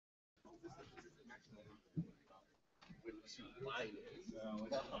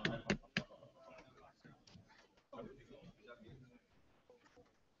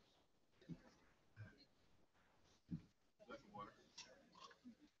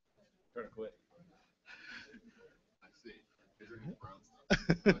Trying to quit. I see. Is there any brown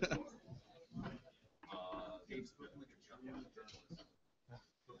stuff?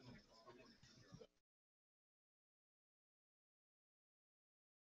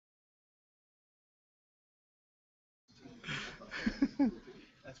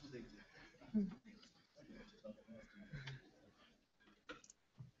 That's what they do.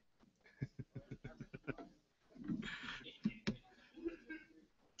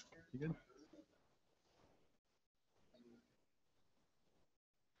 You good?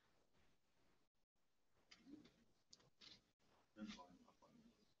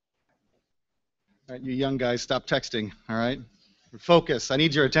 All right, you young guys, stop texting, all right? Focus, I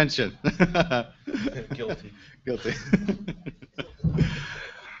need your attention. Guilty. Guilty.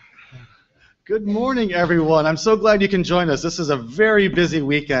 Good morning, everyone. I'm so glad you can join us. This is a very busy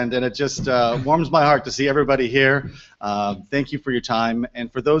weekend, and it just warms my heart to see everybody here. Thank you for your time. And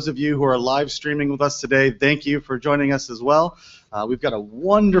for those of you who are live streaming with us today, thank you for joining us as well. We've got a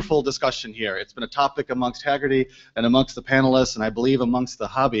wonderful discussion here. It's been a topic amongst Hagerty and amongst the panelists, and I believe amongst the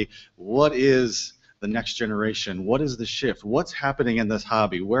hobby. What is the next generation? What is the shift? What's happening in this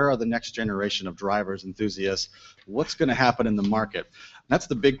hobby? Where are the next generation of drivers, enthusiasts? What's going to happen in the market? That's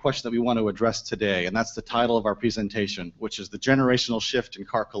the big question that we want to address today, and that's the title of our presentation, which is the generational shift in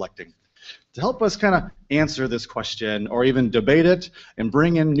car collecting. To help us kind of answer this question or even debate it and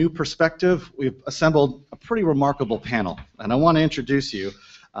bring in new perspective, we've assembled a pretty remarkable panel, and I want to introduce you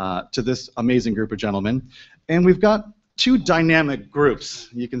to this amazing group of gentlemen. And we've got two dynamic groups.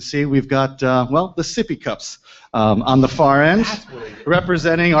 You can see we've got, well, the sippy cups on the far end,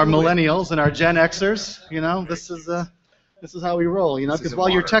 representing our millennials and our Gen Xers. You know, this is how we roll, you know, because while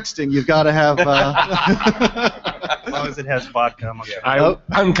you're texting, you've got to have... As long as it has vodka, I'm okay.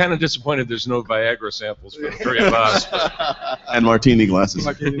 I'm kind of disappointed there's no Viagra samples for the three of us. And martini glasses.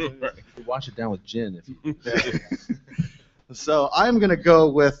 You wash it down with gin. If you... So I'm going to go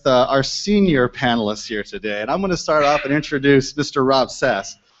with our senior panelists here today, and I'm going to start off and introduce Mr. Rob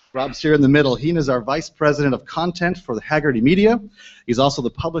Sass. Rob's here in the middle. He is our Vice President of Content for the Hagerty Media. He's also the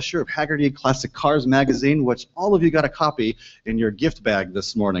publisher of Hagerty Classic Cars magazine, which all of you got a copy in your gift bag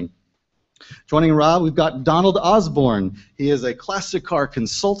this morning. Joining Rob, we've got Donald Osborne. He is a classic car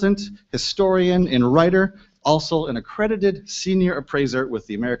consultant, historian, and writer, also an accredited senior appraiser with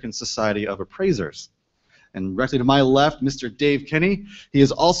the American Society of Appraisers. And directly to my left, Mr. Dave Kinney. He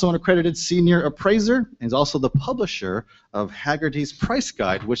is also an accredited senior appraiser, and he's also the publisher of Hagerty's Price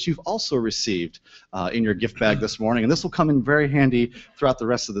Guide, which you've also received in your gift bag this morning. And this will come in very handy throughout the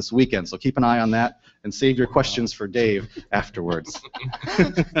rest of this weekend, so keep an eye on that and save your questions for Dave afterwards.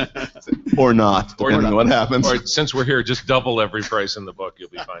 Or not, depending on what happens. Or since we're here, just double every price in the book. You'll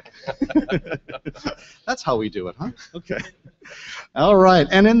be fine. That's how we do it, huh? Okay. All right,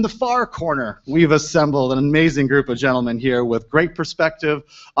 and in the far corner, we've assembled an amazing group of gentlemen here with great perspective,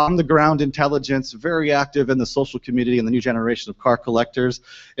 on-the-ground intelligence, very active in the social community and the new generation of car collectors.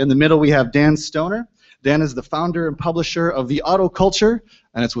 In the middle, we have Dan Stoner. Dan is the founder and publisher of the AUTOCULT,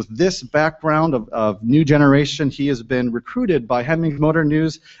 and it's with this background of new generation he has been recruited by Hemmings Motor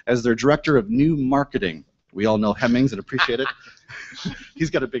News as their director of new marketing. We all know Hemmings and appreciate it. He's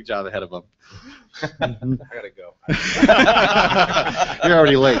got a big job ahead of him. I gotta go. You're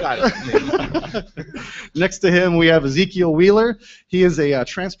already late. Next to him, we have Ezekiel Wheeler. He is a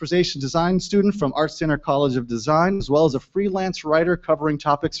transportation design student from Art Center College of Design, as well as a freelance writer covering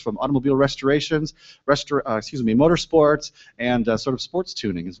topics from automobile restorations, motorsports, and sort of sports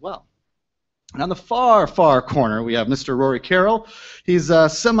tuning as well. And on the far, far corner, we have Mr. Rory Carroll. He's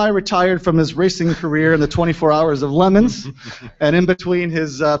semi-retired from his racing career in the 24 Hours of Lemons. And in between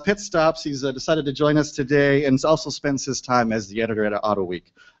his pit stops, he's decided to join us today and also spends his time as the editor at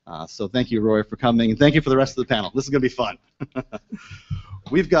Autoweek. So thank you, Rory, for coming. And thank you for the rest of the panel. This is going to be fun.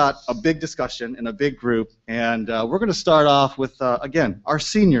 We've got a big discussion and a big group. And we're going to start off with, again, our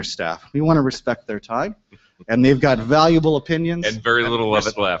senior staff. We want to respect their time. And they've got valuable opinions. And very little of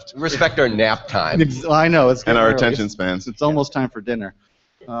it left. Respect our nap time. I know. It's And our early. attention spans. It's almost time for dinner.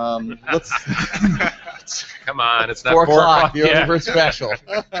 Let's Come on, it's not 4 4 o'clock You're yet. over special.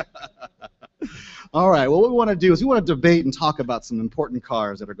 All right, well, what we want to do is we want to debate and talk about some important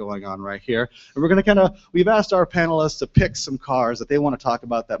cars that are going on right here. And we're going to we've asked our panelists to pick some cars that they want to talk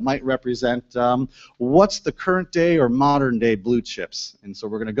about that might represent what's the current day or modern day blue chips. And so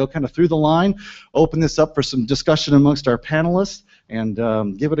we're going to go kind of through the line, open this up for some discussion amongst our panelists, and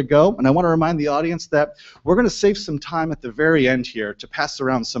give it a go. And I want to remind the audience that we're going to save some time at the very end here to pass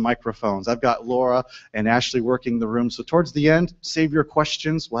around some microphones. I've got Laura and Ashley working the room, so towards the end, save your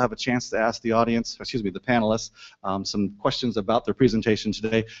questions. We'll have a chance to ask the audience, excuse me, the panelists, some questions about their presentation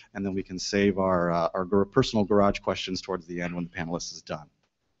today, and then we can save our personal garage questions towards the end when the panelist is done.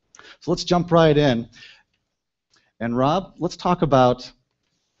 So let's jump right in. And Rob, let's talk about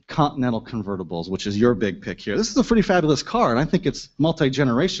Continental convertibles, which is your big pick here. This is a pretty fabulous car, and I think it's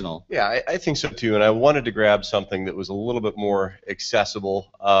multi-generational. Yeah, I think so too, and I wanted to grab something that was a little bit more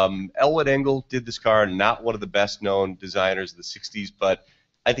accessible. Elwood Engel did this car, not one of the best-known designers of the 60s, but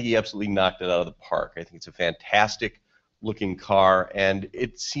I think he absolutely knocked it out of the park. I think it's a fantastic-looking car, and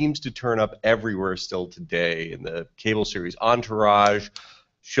it seems to turn up everywhere still today in the cable series. Entourage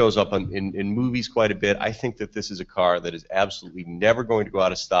shows up in movies quite a bit. I think that this is a car that is absolutely never going to go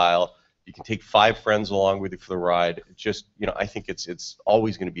out of style. You can take 5 friends along with you for the ride. It's just, I think it's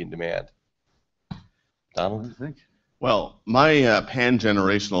always going to be in demand. Donald? What do you think? Well, my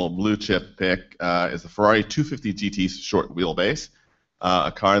pan-generational blue chip pick is the Ferrari 250 GT short wheelbase,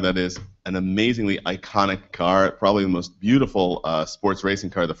 a car that is an amazingly iconic car, probably the most beautiful sports racing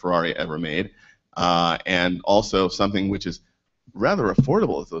car that Ferrari ever made, and also something which is rather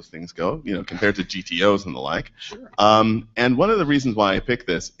affordable as those things go, compared to GTOs and the like. Sure. And one of the reasons why I picked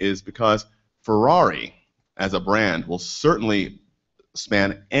this is because Ferrari, as a brand, will certainly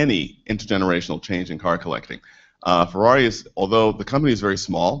span any intergenerational change in car collecting. Ferrari is, although the company is very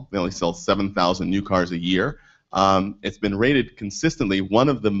small, they only sell 7,000 new cars a year. It's been rated consistently one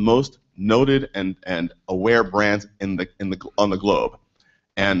of the most noted and aware brands on the globe.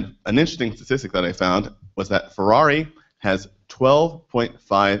 And an interesting statistic that I found was that Ferrari has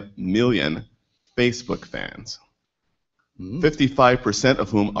 12.5 million Facebook fans, 55% of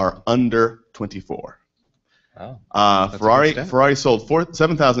whom are under 24. Wow. Ferrari sold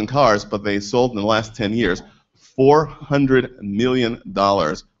 7,000 cars, but they sold in the last 10 years $400 million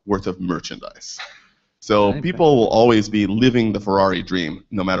worth of merchandise. So people will always be living the Ferrari dream,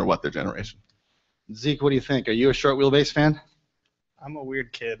 no matter what their generation. Zeke, what do you think? Are you a short wheelbase fan? I'm a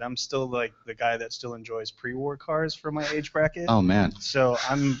weird kid. I'm still like the guy that still enjoys pre-war cars for my age bracket. Oh man. So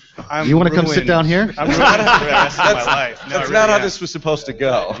I'm You want to come sit down here? I'm ruined for the rest of my life. No, That's I not really how am. this was supposed to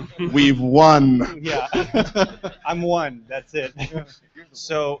go. We've won. Yeah. I'm one. That's it.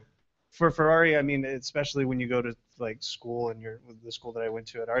 So for Ferrari, I mean, especially when you go to like school and the school that I went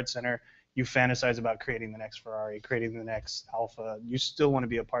to at Art Center, you fantasize about creating the next Ferrari, creating the next Alfa. You still want to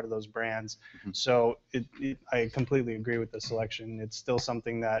be a part of those brands. Mm-hmm. So I completely agree with the selection. It's still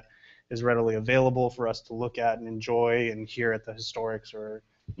something that is readily available for us to look at and enjoy and hear at the historics, or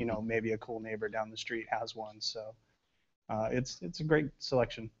maybe a cool neighbor down the street has one. So it's a great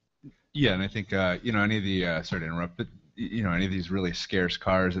selection. Yeah, and I think any of the sorry to interrupt, but any of these really scarce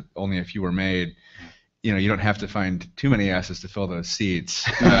cars that only a few were made. You don't have to find too many asses to fill those seats.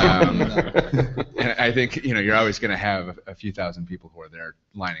 And I think you're always going to have a few thousand people who are there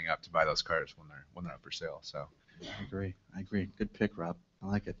lining up to buy those cars when they're up for sale. So I agree. Good pick, Rob. I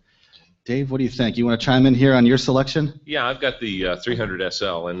like it. Dave, what do you think? You want to chime in here on your selection? Yeah, I've got the 300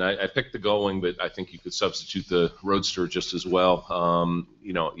 SL, and I picked the Gullwing, but I think you could substitute the Roadster just as well.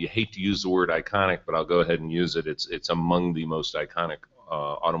 You hate to use the word iconic, but I'll go ahead and use it. It's among the most iconic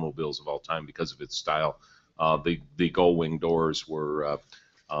automobiles of all time because of its style. The Gullwing doors were,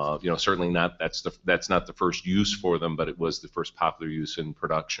 certainly not. That's not the first use for them, but it was the first popular use in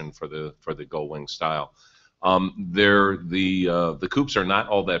production for the Gullwing style. The coupes are not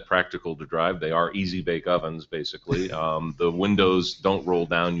all that practical to drive. They are easy bake ovens, basically. The windows don't roll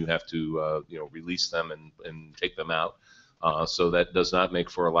down. You have to release them and take them out. So that does not make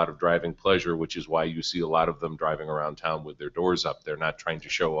for a lot of driving pleasure, which is why you see a lot of them driving around town with their doors up. They're not trying to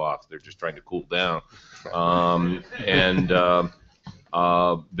show off. They're just trying to cool down.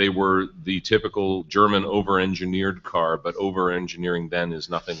 They were the typical German over-engineered car, but over-engineering then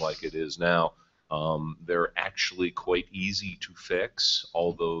is nothing like it is now. They're actually quite easy to fix,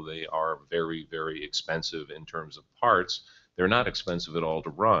 although they are very, very expensive in terms of parts. They're not expensive at all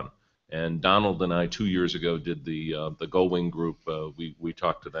to run. And Donald and I 2 years ago did the Gullwing group. We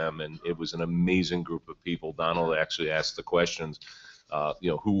talked to them, and it was an amazing group of people. Donald actually asked the questions,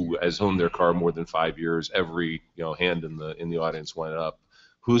 who has owned their car more than 5 years. Every hand in the audience went up.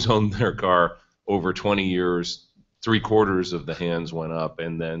 Who's owned their car over 20 years? 3/4 of the hands went up,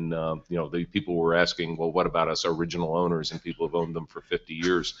 and then the people were asking, well, what about us original owners, and people have owned them for 50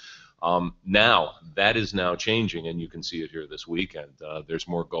 years. Now that is now changing, and you can see it here this weekend. There's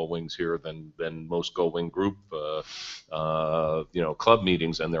more Gullwings here than most Gullwing group club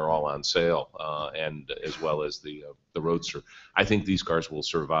meetings, and they're all on sale, and as well as the Roadster. I think these cars will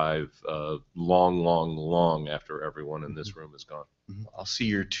survive long after everyone in this room is gone. I'll see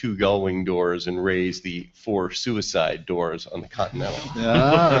your 2 Gullwing doors and raise the 4 suicide doors on the Continental.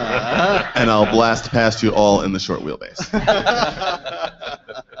 And I'll blast past you all in the short wheelbase.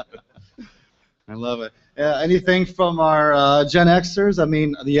 I love it. Anything from our Gen Xers? I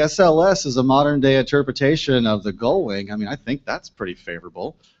mean, the SLS is a modern-day interpretation of the Gullwing. I mean, I think that's pretty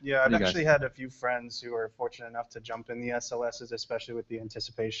favorable. Yeah, I've actually had a few friends who are fortunate enough to jump in the SLSs, especially with the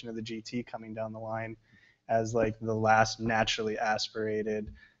anticipation of the GT coming down the line as like the last naturally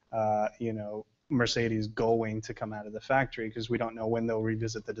aspirated, Mercedes Gullwing to come out of the factory, because we don't know when they'll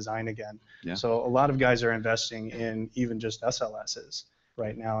revisit the design again. Yeah. So a lot of guys are investing in even just SLSs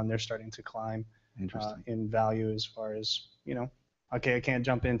right now, and they're starting to climb in value as far as, okay, I can't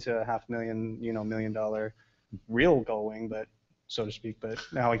jump into a $500,000, $1 million real Gullwing, but so to speak, but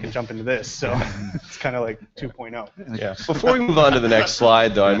now I can jump into this, so it's kind of like 2.0. Yeah. Before we move on to the next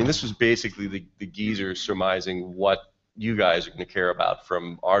slide, though, I mean, this was basically the geezers surmising what you guys are going to care about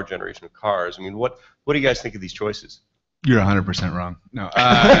from our generation of cars. I mean, what do you guys think of these choices? You're 100% wrong. No.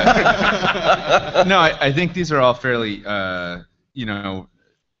 No, I think these are all fairly,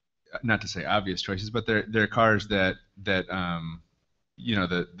 not to say obvious choices, but they're cars that the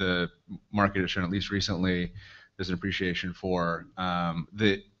market has shown, at least recently, there's an appreciation for.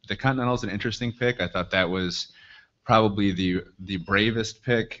 The Continental is an interesting pick. I thought that was probably the bravest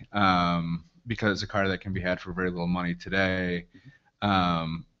pick, because it's a car that can be had for very little money today.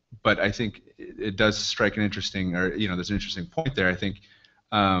 But I think it does strike an interesting, there's an interesting point there. I think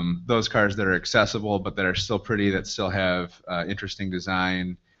those cars that are accessible but that are still pretty, that still have interesting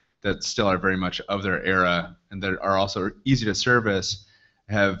design, that still are very much of their era, and that are also easy to service,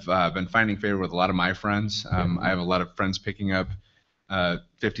 have been finding favor with a lot of my friends. I have a lot of friends picking up 50s,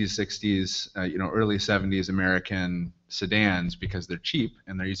 60s, early 70s American sedans because they're cheap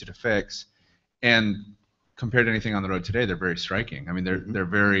and they're easy to fix. And compared to anything on the road today, they're very striking. I mean, they're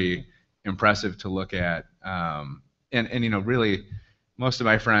very impressive to look at. And really, most of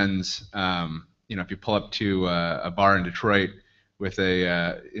my friends, if you pull up to a bar in Detroit with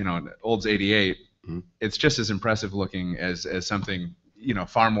an Olds 88, it's just as impressive looking as something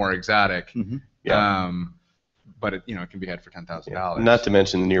far more exotic. But it can be had for $10,000. Not to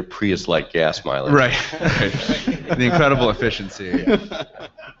mention the near Prius-like gas mileage. Right. The incredible efficiency.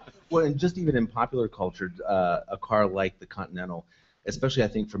 Well, and just even in popular culture, a car like the Continental, especially I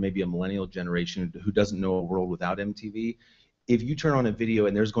think for maybe a millennial generation who doesn't know a world without MTV, if you turn on a video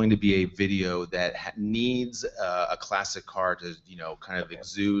and there's going to be a video that needs a classic car to, kind of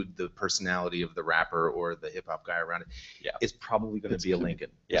exude the personality of the rapper or the hip-hop guy around it, it's probably going to be a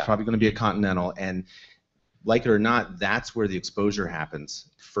Lincoln. It's probably going to be a Continental. And like it or not, that's where the exposure happens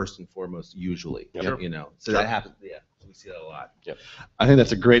first and foremost, usually. So that happens, we see that a lot. I think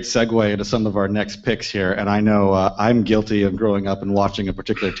that's a great segue into some of our next picks here, and I know I'm guilty of growing up and watching a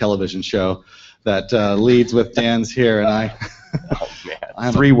particular television show that leads with Dan's here, and I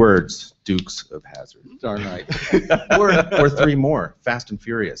have 3 words: Dukes of Hazzard. Darn right. or 3 more: Fast and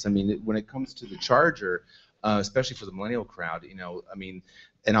Furious. I mean, when it comes to the Charger, especially for the millennial crowd,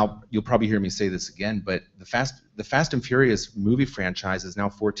 you'll probably hear me say this again, but the Fast and Furious movie franchise is now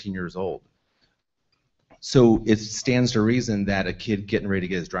 14 years old. So it stands to reason that a kid getting ready to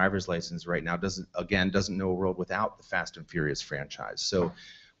get his driver's license right now doesn't know a world without the Fast and Furious franchise. So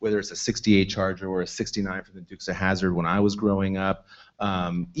whether it's a 68 Charger or a 69 from the Dukes of Hazzard when I was growing up,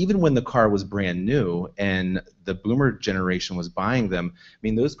 even when the car was brand new and the boomer generation was buying them, I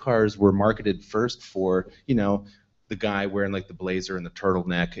mean, those cars were marketed first for, the guy wearing like the blazer and the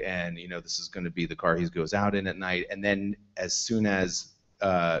turtleneck, and this is going to be the car he goes out in at night. And then as soon as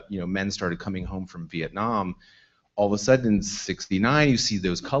men started coming home from Vietnam, all of a sudden in '69 you see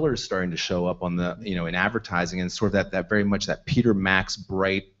those colors starting to show up on the in advertising, and sort of that very much that Peter Max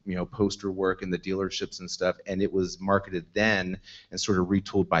bright poster work in the dealerships and stuff, and it was marketed then and sort of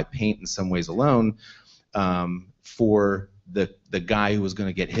retooled by paint in some ways alone for the guy who was going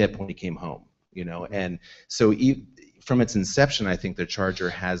to get hip when he came home, and so from its inception, I think the Charger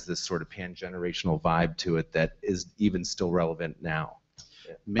has this sort of pan-generational vibe to it that is even still relevant now.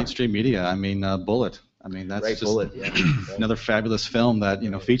 Mainstream media, I mean, Bullet. I mean, that's right, just Bullet, another fabulous film that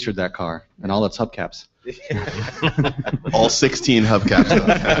featured that car and all its hubcaps. All 16 hubcaps.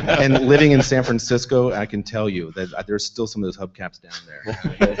 And living in San Francisco, I can tell you that there's still some of those hubcaps down there.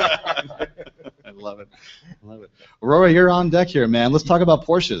 I love it. Rory, you're on deck here, man. Let's talk about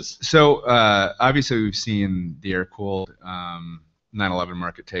Porsches. So obviously we've seen the air-cooled 911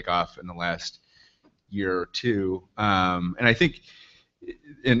 market take off in the last year or two, and I think,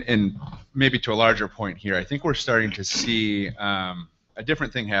 and maybe to a larger point here, I think we're starting to see a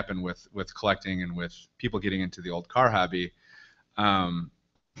different thing happen with collecting and with people getting into the old car hobby.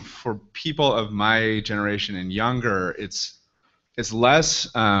 For people of my generation and younger, it's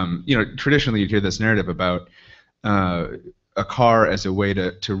less, traditionally you'd hear this narrative about a car as a way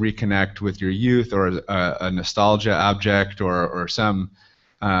to reconnect with your youth, or a nostalgia object, or some,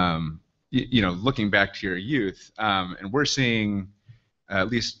 looking back to your youth. And we're seeing, at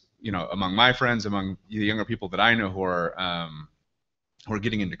least, among my friends, among the younger people that I know who are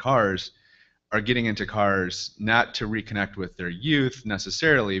getting into cars, are getting into cars not to reconnect with their youth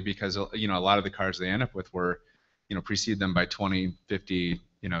necessarily, because a lot of the cars they end up with were precede them by 20, 50,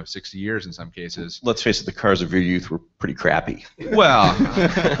 60 years in some cases. Let's face it, the cars of your youth were pretty crappy. Well,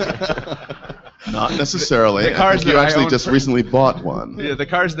 Not necessarily. The cars you that I actually own just recently bought one. yeah, the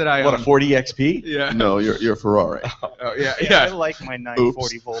cars that I What, a own. 40 XP? Yeah. No, you're Ferrari. Oh, yeah, I yeah. like my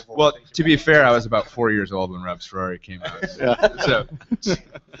 940 Volvo. Well, to be fair, I was about 4 years old when Rob's Ferrari came out. So it'd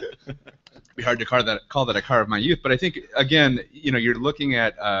be hard to call that a car of my youth. But I think, again, you're looking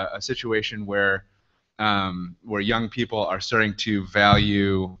at a situation where young people are starting to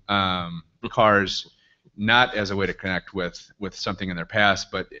value cars not as a way to connect with something in their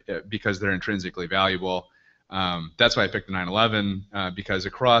past, but because they're intrinsically valuable. That's why I picked the 911, because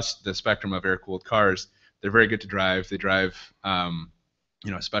across the spectrum of air-cooled cars, they're very good to drive. They drive,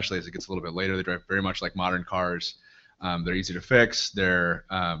 especially as it gets a little bit later, they drive very much like modern cars. They're easy to fix. They're,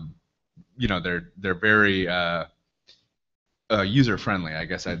 they're very user-friendly, I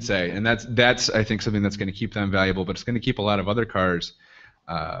guess I'd say, and that's I think something that's going to keep them valuable, but it's going to keep a lot of other cars,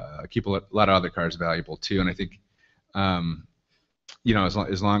 valuable too. And I think,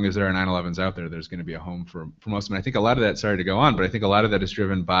 as long as there are 911s out there, there's going to be a home for most of them. I think a lot of that, sorry to go on, but I think a lot of that is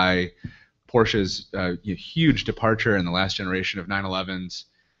driven by Porsche's huge departure in the last generation of 911s,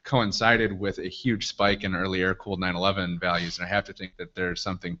 coincided with a huge spike in early air-cooled 911 values, and I have to think that there's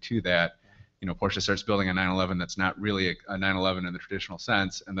something to that. Porsche starts building a 911 that's not really a 911 in the traditional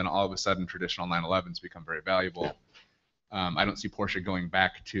sense, and then all of a sudden traditional 911s become very valuable. I don't see Porsche going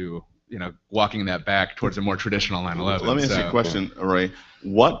back to, walking that back towards a more traditional 911. Let me ask you a question, Roy.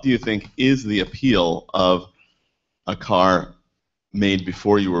 What do you think is the appeal of a car made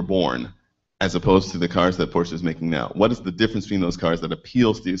before you were born, as opposed to the cars that Porsche is making now? What is the difference between those cars that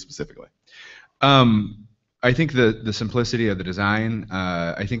appeals to you specifically? I think the simplicity of the design.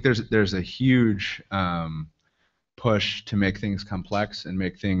 I think there's a huge push to make things complex and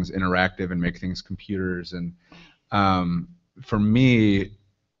make things interactive and make things computers. And for me,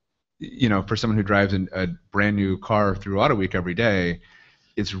 for someone who drives a brand new car through Autoweek every day,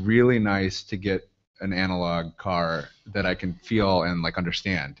 it's really nice to get an analog car that I can feel and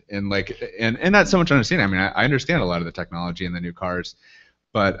understand. And not so much understand. I mean, I understand a lot of the technology in the new cars,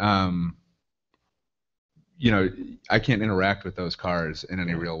 but I can't interact with those cars in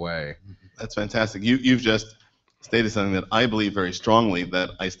any real way. That's fantastic. You've just stated something that I believe very strongly, that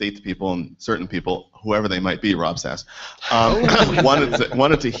I state to people, and certain people, whoever they might be, Rob Sass,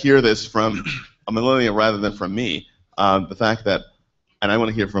 wanted to hear this from a millennial rather than from me. The fact that, and I want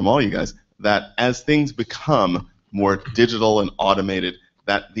to hear from all you guys, that as things become more digital and automated,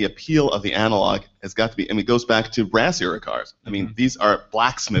 that the appeal of the analog has got to be, it goes back to brass era cars. I mean, these are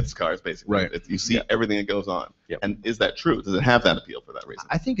blacksmiths cars, basically. Right. You see everything that goes on. Yep. And is that true? Does it have that appeal for that reason?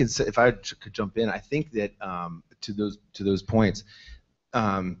 I think if I could jump in, I think that to those points,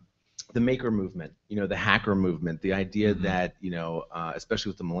 the maker movement, the hacker movement, the idea that, especially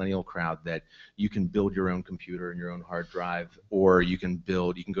with the millennial crowd, that you can build your own computer and your own hard drive, or you can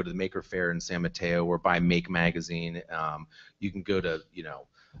go to the Maker Fair in San Mateo or buy Make Magazine. You can go to,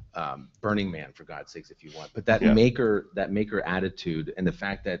 Burning Man, for God's sakes, if you want. But that maker attitude, and the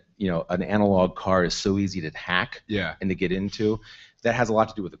fact that, an analog car is so easy to hack and to get into, that has a lot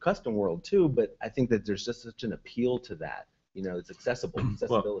to do with the custom world too. But I think that there's just such an appeal to that. It's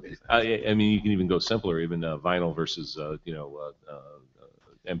accessibility. Well, I mean, you can even go simpler, even vinyl versus,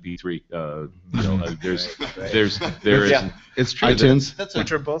 MP3. There is. It's true. iTunes.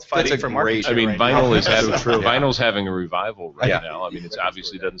 Which are both fighting for market share. I mean, right vinyl now. is vinyl's having a revival right now. I mean, it's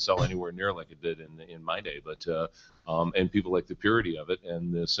obviously doesn't sell anywhere near like it did in my day, but and people like the purity of it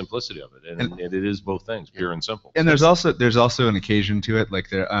and the simplicity of it, and it is both things, pure and simple. And there's also an occasion to it, like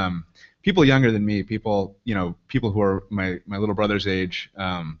people younger than me, people who are my little brother's age,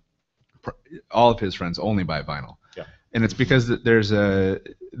 all of his friends only buy vinyl. Yeah. And it's because there's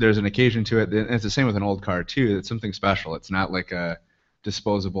an occasion to it, and it's the same with an old car too. It's something special. It's not like a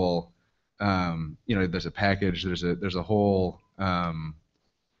disposable. There's a package. There's a whole.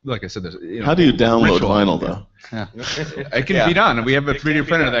 Like I said, there's. How do you download ritual. vinyl though? Yeah. It can be done. We have a 3D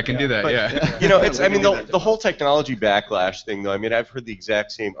printer that can do that. But, Yeah. the whole technology backlash thing, though. I mean, I've heard the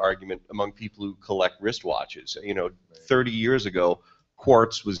exact same argument among people who collect wristwatches. 30 years ago,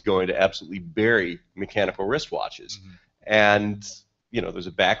 quartz was going to absolutely bury mechanical wristwatches, and there's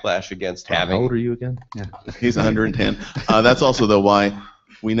a backlash against having. How old are you again? Yeah. He's 110. That's also though why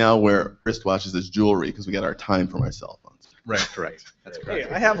we now wear wristwatches as jewelry, because we get our time from our cell phones. Right. Correct. That's correct.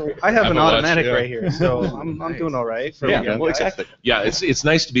 Hey, I have have an a watch, automatic yeah. right here, so I'm doing all right. For Yeah, you well, guys. exactly. Yeah, it's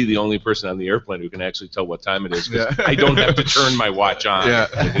nice to be the only person on the airplane who can actually tell what time it is, 'cause Yeah. I don't have to turn my watch on Yeah.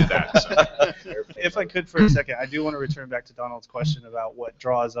 to do that. So. If I could for a second, I do want to return back to Donald's question about what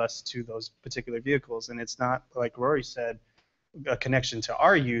draws us to those particular vehicles, and it's not, like Rory said, a connection to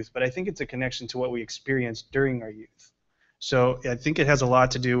our youth, but I think it's a connection to what we experienced during our youth. So I think it has a lot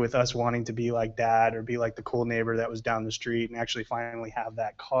to do with us wanting to be like dad or be like the cool neighbor that was down the street and actually finally have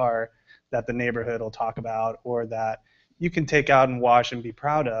that car that the neighborhood will talk about or that you can take out and wash and be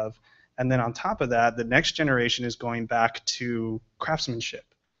proud of. And then on top of that, the next generation is going back to craftsmanship.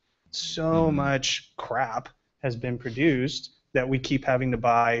 So much crap has been produced that we keep having to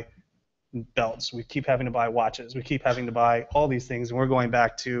buy belts, we keep having to buy watches, we keep having to buy all these things, and we're going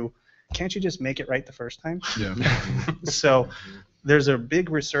back to, can't you just make it right the first time? Yeah. So there's a big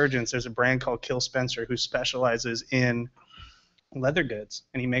resurgence. There's a brand called Kill Spencer who specializes in leather goods,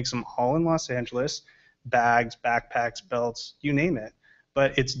 and he makes them all in Los Angeles, bags, backpacks, belts, you name it.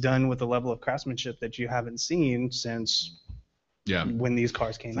 But it's done with a level of craftsmanship that you haven't seen since when these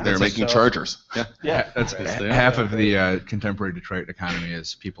cars came out. They're making chargers. Yeah, That's half of the contemporary Detroit economy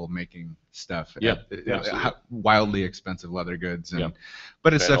is people making stuff. Yeah, Wildly expensive leather goods, Yeah.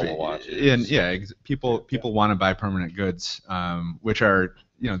 but it's stuff. Vandal watches. And people want to buy permanent goods, which are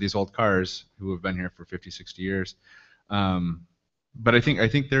these old cars who have been here for 50, 60 years. But I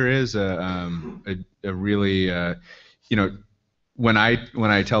think there is a really when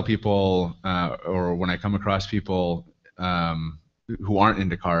I tell people or when I come across people who aren't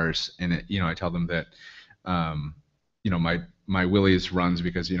into cars, and I tell them that my Willys runs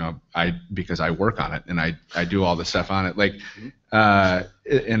because I work on it and I do all the stuff on it,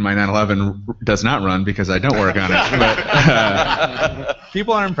 and my 911 does not run because I don't work on it. But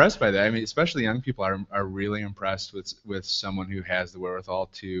people are impressed by that. I mean, especially young people are really impressed with someone who has the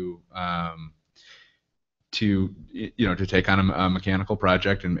wherewithal to take on a mechanical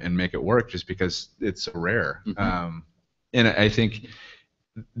project and make it work, just because it's so rare. And I think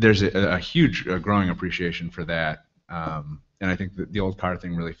there's a huge growing appreciation for that. And I think that the old car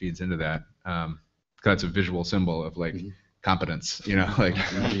thing really feeds into that. Because it's a visual symbol of competence,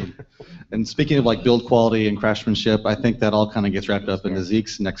 Indeed. And speaking of build quality and craftsmanship, I think that all kind of gets wrapped up into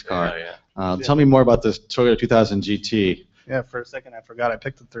Zeke's next car. Tell me more about this Toyota 2000 GT. Yeah, for a second I forgot I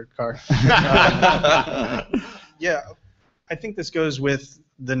picked the third car. Yeah, I think this goes with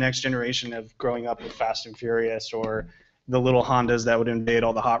the next generation of growing up with Fast and Furious, or the little Hondas that would invade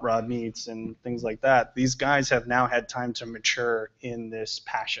all the hot rod meets and things like that. These guys have now had time to mature in this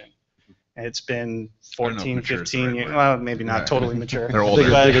passion. And it's been 14, 15 years. Well, maybe not totally mature. They're older.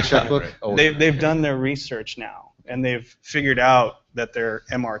 Bigger checkbook. They've done their research now, and they've figured out that their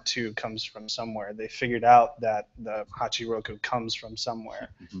MR2 comes from somewhere. They figured out that the Hachiroku comes from somewhere,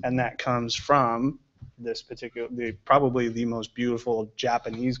 and that comes from this particular, probably the most beautiful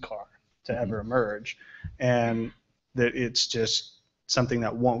Japanese car to ever emerge, and that it's just something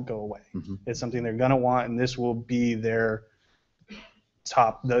that won't go away. It's something they're gonna want, and this will be their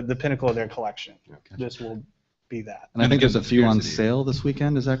top, the pinnacle of their collection. This will be that. And I think there's a few on sale this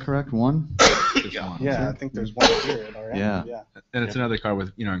weekend. Is that correct? One? Yeah, I think there's one here already. Yeah. And it's another car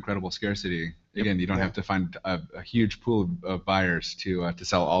with incredible scarcity. Again, you don't have to find a huge pool of buyers to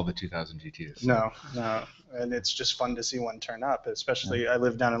sell all the 2000 GTs. No, and it's just fun to see one turn up. Especially, I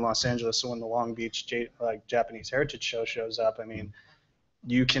live down in Los Angeles, so when the Long Beach Japanese Heritage Show shows up, I mean,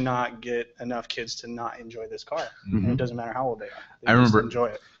 you cannot get enough kids to not enjoy this car. It doesn't matter how old they are. They I just remember enjoy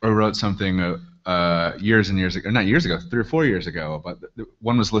it. I wrote something years and years ago, not years ago, 3 or 4 years ago, but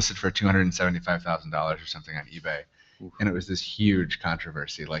one was listed for $275,000 or something on eBay, and it was this huge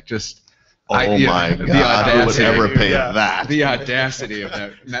controversy. My God, who would ever pay that? The audacity of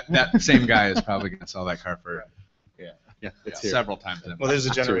that same guy is probably going to sell that car for it's here. several times. Well, there's a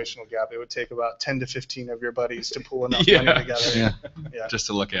generational gap. It would take about 10 to 15 of your buddies to pull enough Yeah. money together. Yeah. Just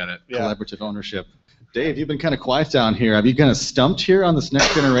to look at it. Yeah. Collaborative ownership. Dave, you've been kind of quiet down here. Have you kind of stumped here on this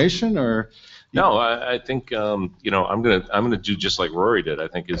next generation, or? No, I think I'm gonna do just like Rory did. I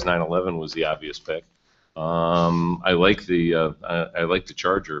think his 911 was the obvious pick. I like the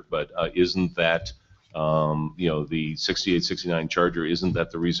Charger, but isn't that the 68, 69 Charger? Isn't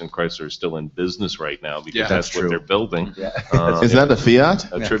that the reason Chrysler is still in business right now? Because Yeah, that's what true. they're building. Yeah. Is that a Fiat?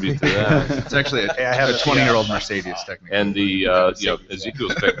 A tribute to that. It's actually Hey, I have a a 20-year-old Mercedes, technically. And the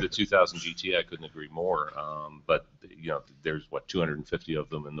Ezekiel's picked the 2000 GT. I couldn't agree more. But there's 250 of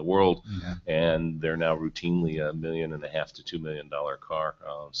them in the world, and they're now routinely $1.5 million to $2 million car.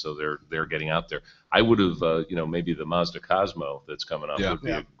 So they're getting out there. I would have maybe the Mazda Cosmo that's coming up would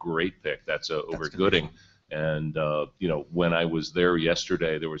be a great pick. That's over at Gooding. And when I was there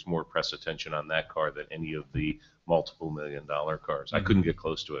yesterday, there was more press attention on that car than any of the multiple $1 million cars. I couldn't get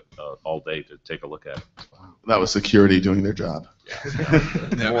close to it all day to take a look at it. That was security doing their job.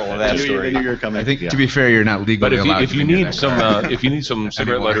 Moral of that story. I knew you were coming. I think, to be fair, you're not legally But allowed if to you do need that some car. if you need some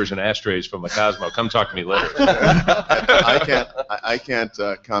cigarette Anymore. lighters and ashtrays from a Cosmo, come talk to me later. I can't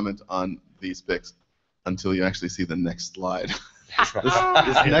comment on these picks until you actually see the next slide.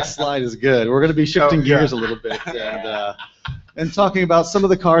 This next slide is good. We're going to be shifting gears a little bit and talking about some of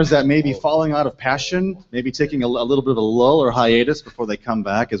the cars that may be falling out of passion, maybe taking a little bit of a lull or hiatus before they come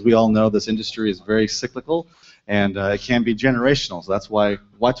back. As we all know, this industry is very cyclical, and it can be generational. So that's why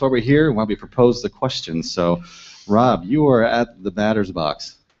we're here and why we propose the questions. So, Rob, you are at the batter's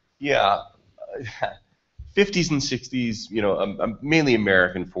box. Yeah. 50s and 60s, mainly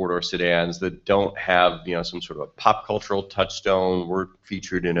American four-door sedans that don't have, some sort of a pop cultural touchstone, were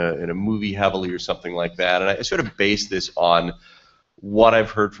featured in a movie heavily or something like that. And I sort of base this on what I've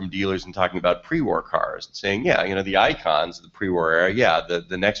heard from dealers and talking about pre-war cars and saying, the icons of the pre-war era,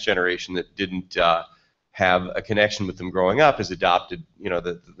 the next generation that didn't have a connection with them growing up has adopted,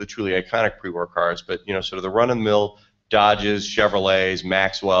 the truly iconic pre-war cars, but, sort of the run-of-the-mill Dodges, Chevrolets,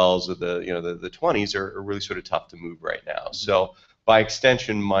 Maxwells of the 20s are really sort of tough to move right now. So by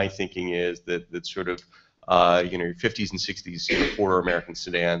extension, my thinking is that sort of your 50s and 60s four-door American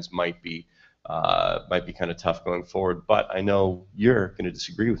sedans might be kind of tough going forward. But I know you're going to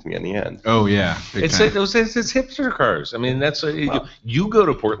disagree with me in the end. Oh yeah, It's hipster cars. I mean, that's you go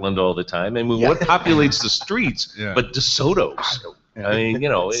to Portland all the time. I mean, what populates the streets but DeSoto's? I mean,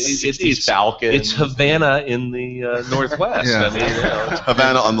 it's Falcon. It's Havana in the Northwest. Yeah. I mean, it's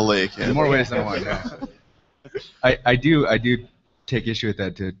Havana on the lake. Yeah. in more ways than one. Yeah. I do take issue with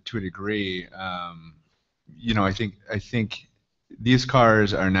that to a degree. I think these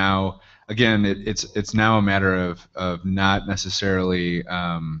cars are now, again, it's now a matter of not necessarily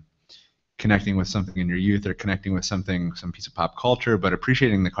connecting with something in your youth or connecting with some piece of pop culture, but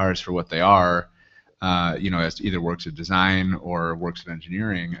appreciating the cars for what they are. As either works of design or works of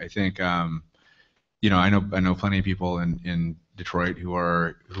engineering. I think, I know plenty of people in Detroit who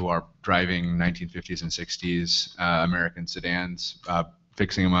are driving 1950s and 60s American sedans,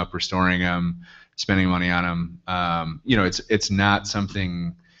 fixing them up, restoring them, spending money on them. It's not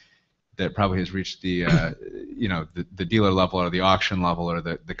something that probably has reached the dealer level or the auction level or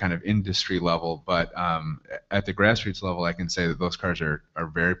the kind of industry level, but at the grassroots level, I can say that those cars are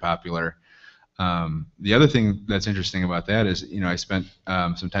very popular. The other thing that's interesting about that is, I spent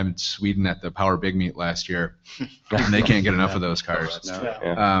some time in Sweden at the Power Big Meet last year, and they can't get enough of those cars.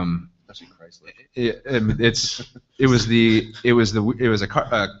 Especially Chrysler. It was a car,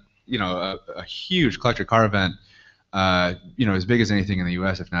 a huge collector car event, as big as anything in the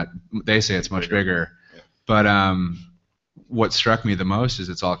U.S. If not, they say it's much bigger. Yeah. But what struck me the most is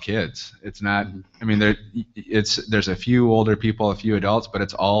it's all kids. It's not. I mean, there's a few older people, a few adults, but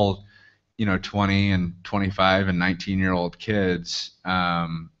it's all 20 and 25 and 19-year-old kids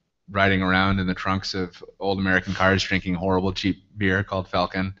riding around in the trunks of old American cars, drinking horrible cheap beer called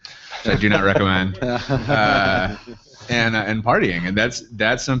Falcon, which I do not recommend, and partying. And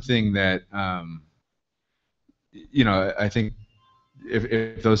that's something that I think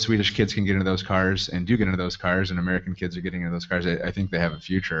if those Swedish kids can get into those cars and do get into those cars, and American kids are getting into those cars, I think they have a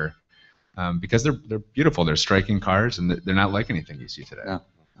future because they're beautiful. They're striking cars, and they're not like anything you see today. Yeah.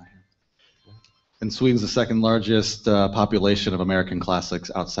 And Sweden's the second largest population of American classics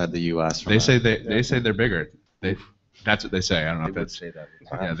outside the U.S. They say they're bigger. That's what they say. I don't know if that's. Say that.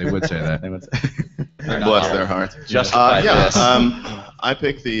 Yeah, they would say that. They would say. Bless their heart. Justify this. I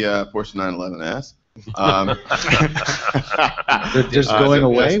picked the Porsche 911S. They're just going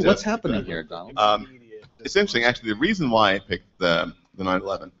away? Yes, What's happening here, Donald? It's interesting, actually. The reason why I picked the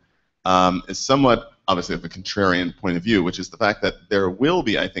 911 is somewhat obviously have a contrarian point of view, which is the fact that there will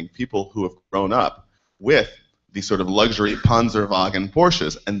be, I think, people who have grown up with these sort of luxury Panzerwagen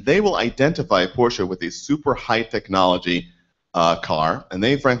Porsches, and they will identify Porsche with a super high technology car, and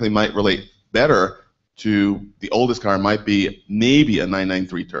they frankly might relate better to the oldest car, might be maybe a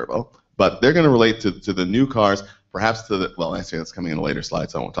 993 turbo, but they're going to relate to the new cars, perhaps to the, well, actually that's coming in a later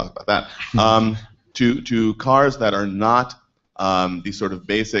slide, so I won't talk about that, to cars that are not these sort of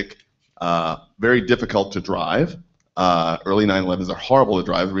basic, very difficult to drive. Early 911s are horrible to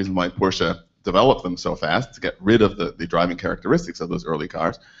drive, the reason why Porsche developed them so fast, to get rid of the driving characteristics of those early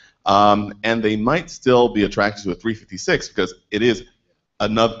cars. And they might still be attracted to a 356 because it is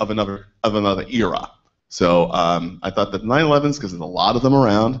another era. So I thought that 911s, because there's a lot of them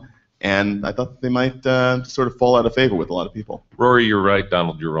around, and I thought they might sort of fall out of favor with a lot of people. Rory, you're right.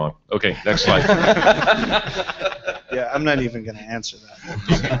 Donald, you're wrong. Okay, next slide. Yeah, I'm not even going to answer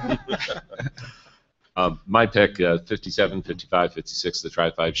that. My pick, 57, 55, 56, the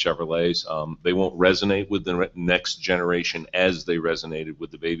Tri-5 Chevrolets, they won't resonate with the next generation as they resonated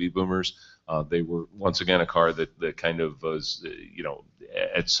with the baby boomers. They were, once again, a car that kind of was,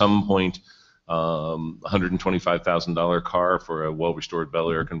 at some point, $125,000 car for a well-restored Bel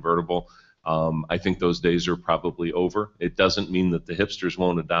Air convertible. I think those days are probably over. It doesn't mean that the hipsters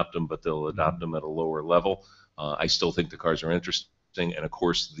won't adopt them, but they'll adopt them at a lower level. I still think the cars are interesting, and of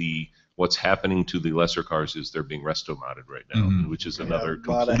course what's happening to the lesser cars is they're being resto-modded right now, which is another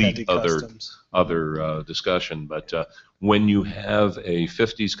complete other discussion. But when you have a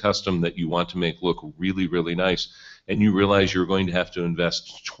 50s custom that you want to make look really, really nice, and you realize you're going to have to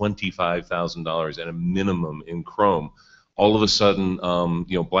invest $25,000 at a minimum in chrome, all of a sudden,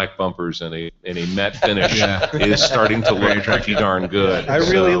 black bumpers and a matte finish is starting to look pretty darn good. I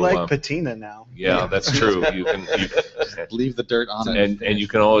really like patina now. Yeah, that's true. You can leave the dirt on it, and you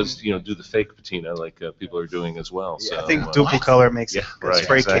can always do the fake patina like people are doing as well. Yeah, so, I think duple color makes it a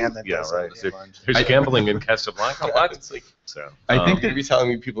spray can that does right. There's gambling in Casablanca. So I think they'd be telling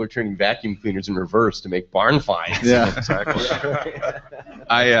me people are turning vacuum cleaners in reverse to make barn finds. Yeah, exactly.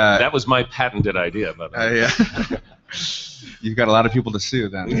 That was my patented idea, but you've got a lot of people to sue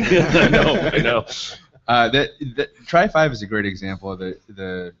then. I know. The Tri-5 is a great example of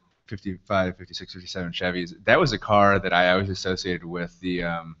the 55, 56, 57 Chevys. That was a car that I always associated with the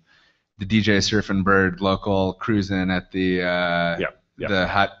DJ Surf and Bird local cruising at the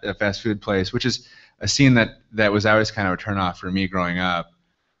hot fast food place, which is a scene that was always kind of a turnoff for me growing up.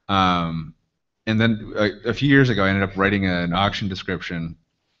 And then a few years ago, I ended up writing an auction description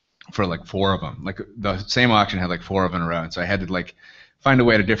for like 4 of them. Like the same auction had like 4 of them in a row, and so I had to find a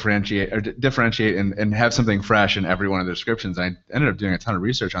way to differentiate and have something fresh in every one of the descriptions. And I ended up doing a ton of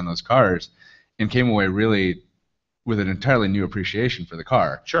research on those cars and came away really with an entirely new appreciation for the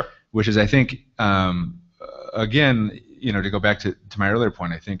car. Sure. Which is, I think, again, to go back to my earlier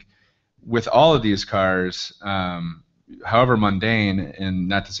point, I think with all of these cars, however mundane, and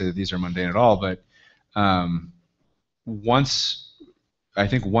not to say that these are mundane at all, but once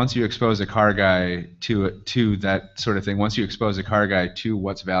you expose a car guy to that sort of thing, once you expose a car guy to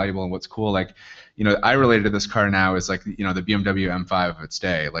what's valuable and what's cool, I related to this car now as the BMW M5 of its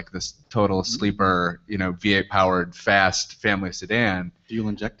day, like this total sleeper, V8 powered fast family sedan. Fuel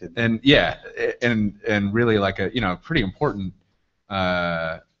injected. And and really like a pretty important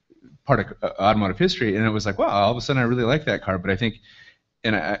part of automotive history. And it was like, wow, all of a sudden I really like that car. But I think,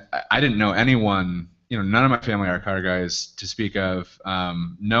 and I didn't know anyone. None of my family are car guys to speak of.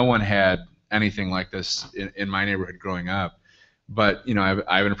 No one had anything like this in my neighborhood growing up. But I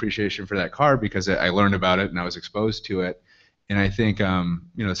have an appreciation for that car because I learned about it and I was exposed to it. And I think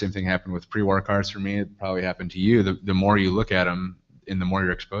the same thing happened with pre-war cars for me. It probably happened to you. The more you look at them and the more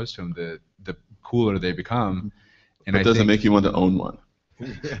you're exposed to them, the cooler they become. And it doesn't make you want to own one.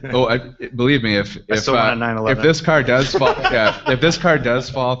 Believe me, if this car does fall, if this car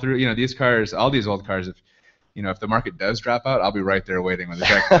does fall through, these cars, all these old cars, if the market does drop out, I'll be right there waiting with a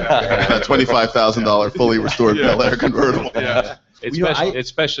check. That $25,000 fully restored Bel Air convertible. Yeah.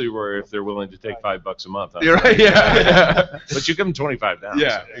 Especially where if they're willing to take $5 a month. You're right. Yeah. But you give them 25 down.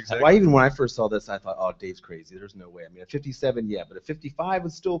 Yeah, so. exactly. Well, even when I first saw this, I thought, oh, Dave's crazy. There's no way. I mean, a 57, yeah, but a 55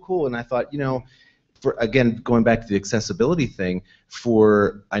 was still cool. And I thought, again, going back to the accessibility thing,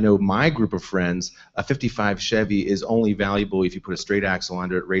 I know my group of friends, a 55 Chevy is only valuable if you put a straight axle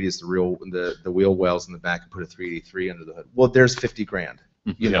under it, radius the wheel wells in the back, and put a 383 under the hood. Well, there's 50 grand.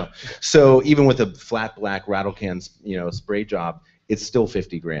 So even with a flat black rattle can, spray job, it's still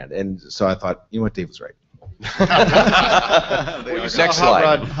 50 grand. And so I thought, Dave was right. Well, you saw Next Hot slide.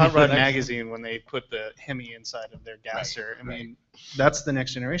 Rod, Hot Rod magazine when they put the Hemi inside of their gasser. I mean, that's the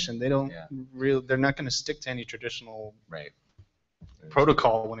next generation. They don't they're not going to stick to any traditional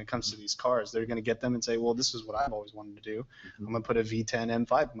protocol when it comes to these cars. They're going to get them and say, well, this is what I've always wanted to do. I'm going to put a V10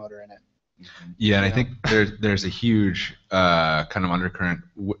 M5 motor in it. Yeah, and I think there's a huge kind of undercurrent,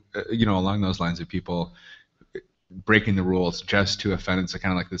 along those lines of people breaking the rules just to offend. It's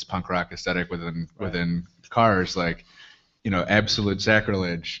kind of like this punk rock aesthetic within cars, like, absolute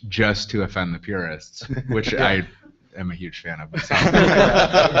sacrilege just to offend the purists, which I am a huge fan of myself.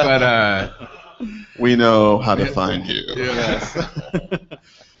 But we know how to find you. Yes.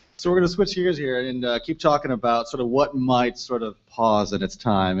 So we're going to switch gears here and keep talking about sort of what might sort of pause at its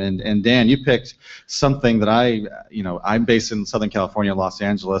time. And Dan, you picked something that I'm based in Southern California, Los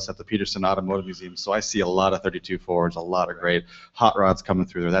Angeles, at the Peterson Automotive Museum. So I see a lot of 32 Fords, a lot of great hot rods coming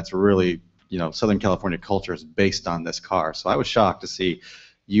through there. That's really, Southern California culture is based on this car. So I was shocked to see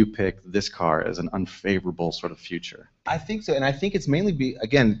you pick this car as an unfavorable sort of future. I think so, and I think it's mainly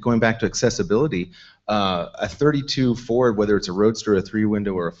again going back to accessibility. A 32 Ford, whether it's a Roadster, a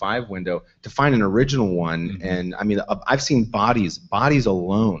 3-window, or a 5-window, to find an original one, and I mean, I've seen bodies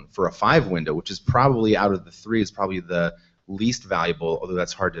alone for a 5-window, which is probably out of the three is probably the least valuable, although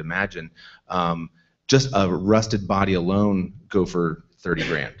that's hard to imagine. Just a rusted body alone go for 30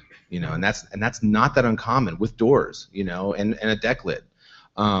 grand, and that's not that uncommon with doors, and a deck lid.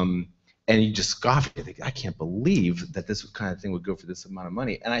 And you just scoff. You think, I can't believe that this kind of thing would go for this amount of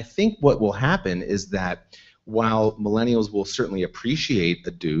money. And I think what will happen is that while millennials will certainly appreciate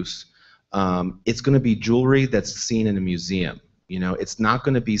the deuce, it's going to be jewelry that's seen in a museum. It's not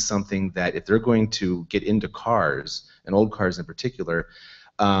going to be something that if they're going to get into cars, and old cars in particular,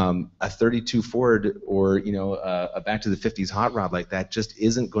 a 32 Ford or a back to the 50s hot rod like that just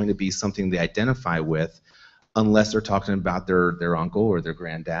isn't going to be something they identify with, unless they're talking about their uncle or their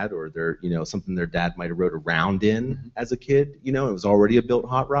granddad or their something their dad might have rode around in as a kid. It was already a built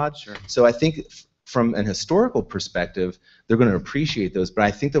hot rod. Sure. So I think from an historical perspective, they're going to appreciate those, but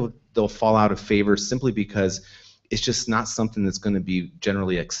I think they'll fall out of favor simply because it's just not something that's going to be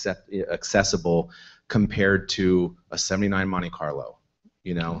generally accessible compared to a '79 Monte Carlo.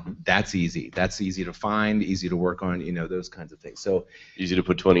 That's easy. That's easy to find, easy to work on, those kinds of things. So easy to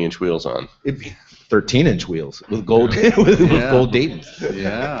put 20-inch wheels on. 13-inch wheels with gold with gold Daytons.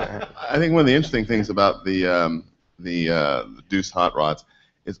 Yeah. I think one of the interesting things about the Deuce hot rods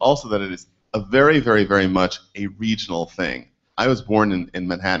is also that it is a very, very, very much a regional thing. I was born in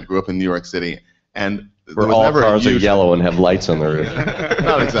Manhattan, grew up in New York City, and where all cars are yellow and have lights on the roof.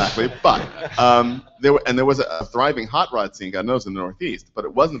 Not exactly, but there was a thriving hot rod scene, God knows, in the Northeast, but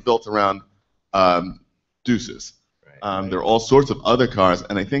it wasn't built around Deuces. There are all sorts of other cars,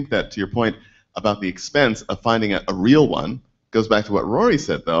 and I think that, to your point about the expense of finding a real one, goes back to what Rory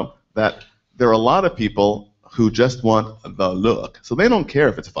said, though, that there are a lot of people who just want the look, so they don't care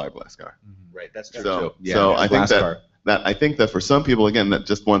if it's a fiberglass car. Right, that's true. So I think I think that for some people, again, that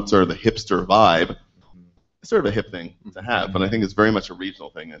just want sort of the hipster vibe, it's sort of a hip thing to have, but I think it's very much a regional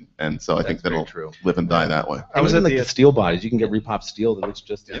thing, and so I think that'll live and die that way. I was at the steel bodies. You can get repop steel that looks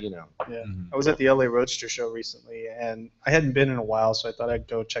just, I was at the LA Roadster show recently, and I hadn't been in a while, so I thought I'd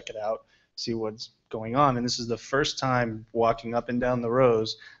go check it out, see what's going on. And this is the first time walking up and down the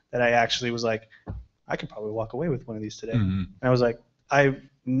rows that I actually was like, I could probably walk away with one of these today. And I was like, I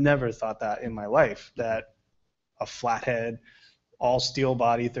never thought that in my life, that a flathead, all steel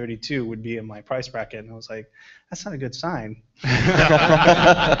body 32 would be in my price bracket, and I was like, that's not a good sign. I'm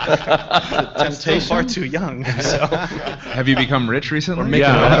still far too young. So. Have you become rich recently?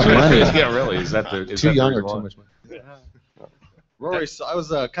 Really. Is that too young or too much money? Rory, so I was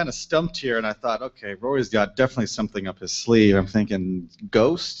kind of stumped here, and I thought, okay, Rory's got definitely something up his sleeve. I'm thinking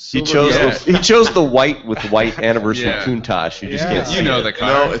ghosts. He chose the white with white anniversary Countach. You just can't see the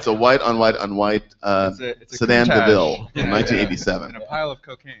car. No, it's a white on white on white it's a sedan Countach. DeVille in 1987. And a pile of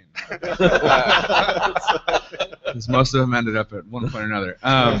cocaine. Because most of them ended up at one point or another.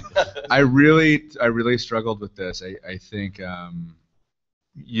 I really struggled with this. I think, to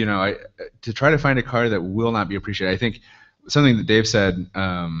try to find a car that will not be appreciated. I think something that Dave said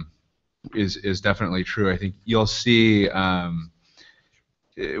is definitely true. I think you'll see,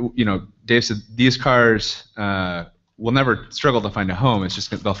 Dave said these cars will never struggle to find a home. It's just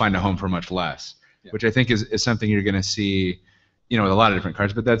they'll find a home for much less, which I think is something you're going to see, with a lot of different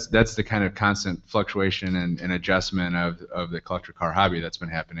cars. But that's the kind of constant fluctuation and adjustment of the collector car hobby that's been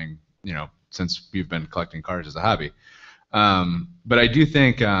happening, since we've been collecting cars as a hobby. But I do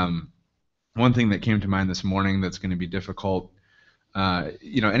think one thing that came to mind this morning that's going to be difficult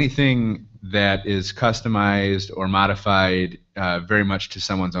anything that is customized or modified very much to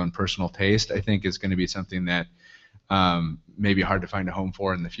someone's own personal taste, I think is going to be something that may be hard to find a home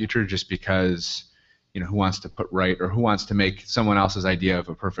for in the future, just because who wants to put right, or who wants to make someone else's idea of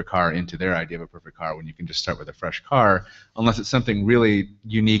a perfect car into their idea of a perfect car when you can just start with a fresh car, unless it's something really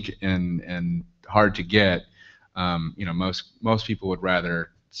unique and hard to get. Most people would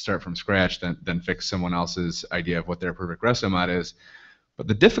rather start from scratch than fix someone else's idea of what their perfect resto mod is. But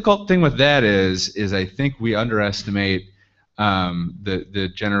the difficult thing with that is I think we underestimate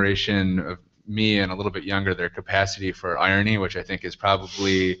the generation of me and a little bit younger, their capacity for irony, which I think is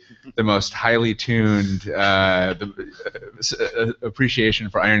probably the most highly tuned appreciation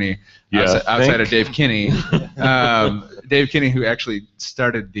for irony outside of Dave Kinney. Dave Kinney, who actually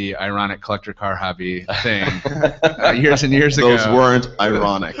started the ironic collector car hobby thing years and years ago. Those weren't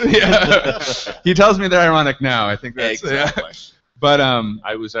ironic. Yeah. He tells me they're ironic now. I think that's exactly. But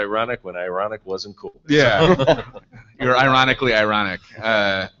I was ironic when ironic wasn't cool. Yeah, you're ironically ironic.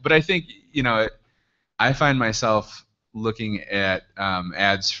 But I think I find myself looking at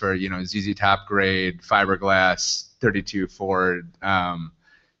ads for ZZ Top Grade, fiberglass, 32 Ford,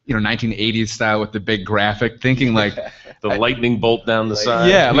 1980s style with the big graphic, thinking like the lightning bolt down the side.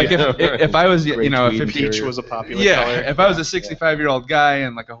 Yeah, like if I was a peach was a popular color. If I was a 65-year-old guy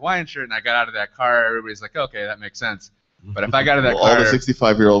in like a Hawaiian shirt and I got out of that car, everybody's like, okay, that makes sense. But if I got out of that car, all the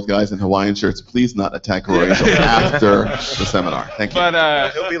 65-year-old guys in Hawaiian shirts, please not attack Rory until after the seminar. Thank you.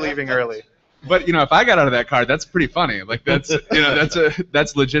 But he'll be leaving early. But if I got out of that car, that's pretty funny. Like that's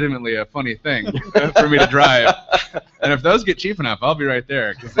that's legitimately a funny thing for me to drive. And if those get cheap enough, I'll be right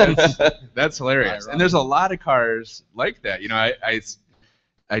there, because that's hilarious. And there's a lot of cars like that.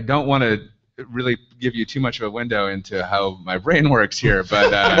 I don't want to really give you too much of a window into how my brain works here,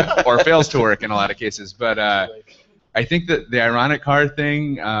 but or fails to work in a lot of cases. But I think that the ironic car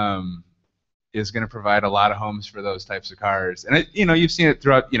thing is going to provide a lot of homes for those types of cars. And you've seen it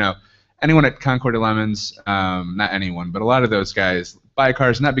throughout. Anyone at Concord and Lemons, not anyone, but a lot of those guys buy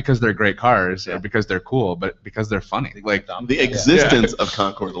cars not because they're great cars or because they're cool, but because they're funny. Like the existence of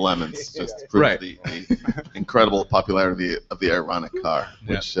Concord Lemons just proves the incredible popularity of the ironic car,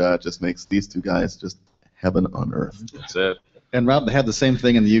 which just makes these two guys just heaven on earth. That's it. And Rob, they had the same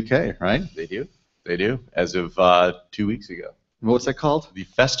thing in the UK, right? They do. They do. As of 2 weeks ago. What's that called? The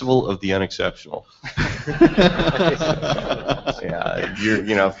Festival of the Unexceptional. Yeah,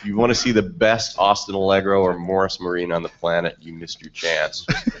 if you want to see the best Austin Allegro or Morris Marine on the planet, you missed your chance.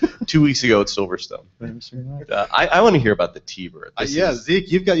 2 weeks ago at Silverstone. I want to hear about the T-Bird.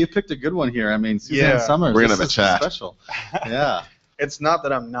 Zeke, you picked a good one here. I mean, Suzanne Summers. We're gonna have a chat. Special. Yeah. It's not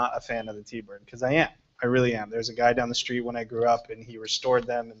that I'm not a fan of the T-Bird, because I am. I really am. There's a guy down the street when I grew up, and he restored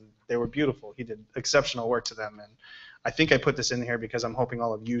them, and they were beautiful. He did exceptional work to them, and I think I put this in here because I'm hoping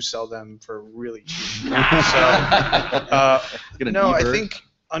all of you sell them for really cheap. I think,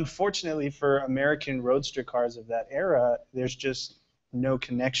 unfortunately, for American roadster cars of that era, there's just no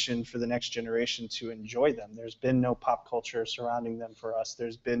connection for the next generation to enjoy them. There's been no pop culture surrounding them for us.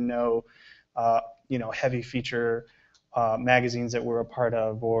 There's been no, heavy feature magazines that we're a part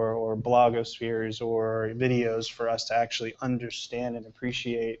of, or blogospheres or videos for us to actually understand and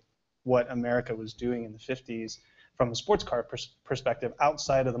appreciate what America was doing in the 50s. From a sports car perspective,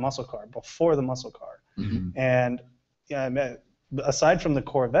 outside of the muscle car, before the muscle car. Mm-hmm. And aside from the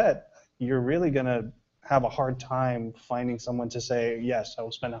Corvette, you're really going to have a hard time finding someone to say, yes, I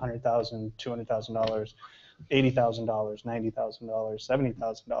will spend $100,000, $200,000, $80,000, $90,000,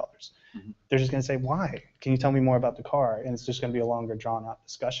 $70,000. Mm-hmm. They're just going to say, why? Can you tell me more about the car? And it's just going to be a longer, drawn-out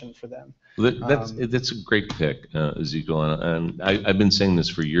discussion for them. That's a great pick, Ezekiel. And I've been saying this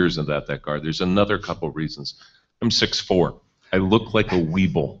for years about that car. There's another couple of reasons. I'm 6'4". I look like a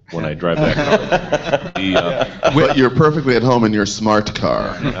weeble when I drive that car. But you're perfectly at home in your smart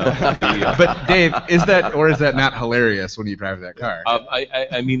car. But Dave, is that not hilarious when you drive that car?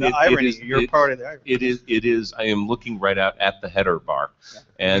 I mean, the irony. You're part of the irony. It is. I am looking right out at the header bar,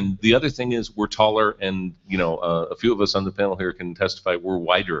 and the other thing is we're taller, and a few of us on the panel here can testify we're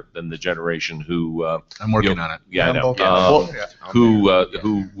wider than the generation who. I'm working on it. Yeah, I know.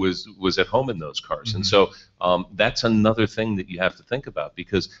 Who was at home in those cars, and so that's another thing that you have to think about,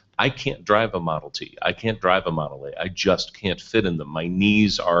 because I can't drive a Model T. I can't drive a Model A. I just can't fit in them. My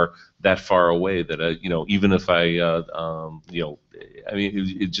knees are that far away that even if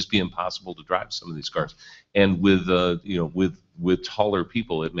it'd just be impossible to drive some of these cars. And with taller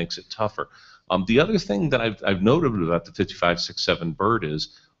people, it makes it tougher. The other thing that I've noted about the 5567 Bird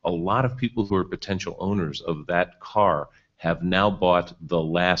is a lot of people who are potential owners of that car have now bought the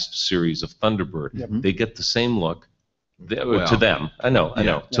last series of Thunderbird. Yep. They get the same look. To them, I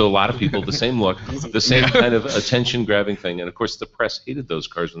know. To a lot of people, the same look, the same kind of attention-grabbing thing. And of course, the press hated those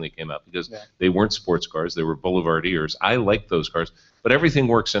cars when they came out because they weren't sports cars; they were boulevardiers. I like those cars, but everything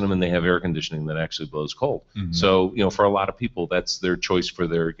works in them, and they have air conditioning that actually blows cold. So, for a lot lot of people, that's their choice for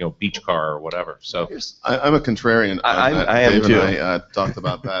their beach car or whatever. So I'm a contrarian. I am Dave too. And I talked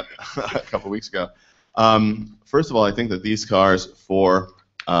about that a couple weeks ago. First of all, I think that these cars for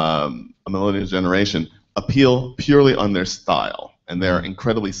a millennial generation appeal purely on their style, and they're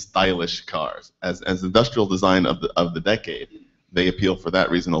incredibly stylish cars. As industrial design of the decade, they appeal for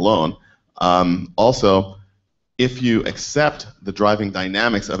that reason alone. Also, if you accept the driving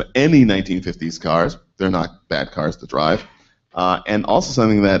dynamics of any 1950s cars, they're not bad cars to drive. And also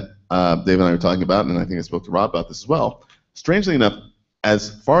something that Dave and I were talking about, and I think I spoke to Rob about this as well, strangely enough,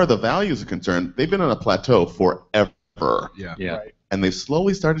 as far as the values are concerned, they've been on a plateau forever. Yeah. Right. And they've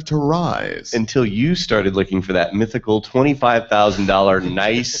slowly started to rise. Until you started looking for that mythical $25,000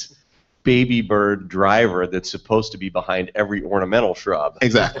 nice baby bird driver that's supposed to be behind every ornamental shrub.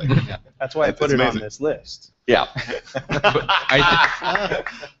 Exactly. That's why I put it on this list. Yeah.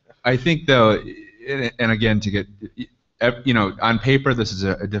 I think though, and again, to get, on paper, this is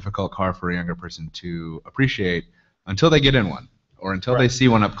a difficult car for a younger person to appreciate until they get in one, or until they see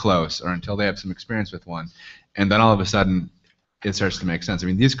one up close, or until they have some experience with one, and then all of a sudden, it starts to make sense. I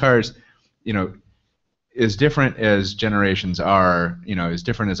mean, these cars, as different as generations are, as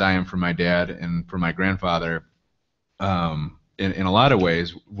different as I am from my dad and from my grandfather, in a lot of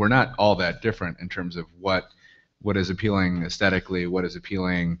ways, we're not all that different in terms of what is appealing aesthetically, what is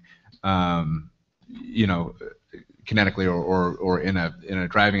appealing, kinetically, or in a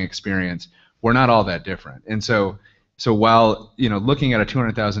driving experience. We're not all that different. And so while looking at a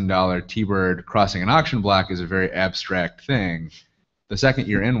 $200,000 T-Bird crossing an auction block is a very abstract thing, the second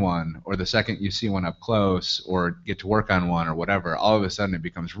you're in one, or the second you see one up close, or get to work on one, or whatever, all of a sudden it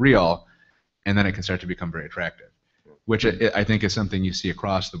becomes real, and then it can start to become very attractive, which I think is something you see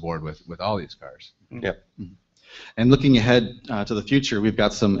across the board with all these cars. Yep. And looking ahead to the future, we've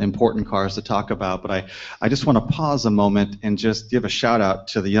got some important cars to talk about, but I just want to pause a moment and just give a shout out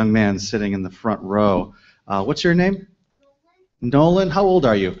to the young man sitting in the front row. What's your name? Nolan. How old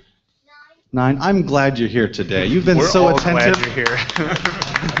are you? 9. I'm glad you're here today. You've been so attentive. Glad you're here.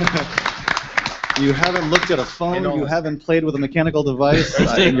 You haven't looked at a phone. You haven't played with a mechanical device.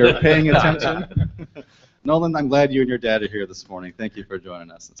 And you're paying attention. Nolan, I'm glad you and your dad are here this morning. Thank you for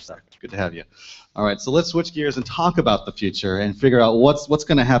joining us. It's good to have you. All right, so let's switch gears and talk about the future and figure out what's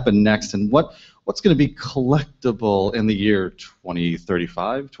going to happen next and what's going to be collectible in the year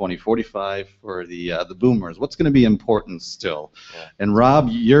 2035, 2045 for the boomers. What's going to be important still? Yeah. And Rob,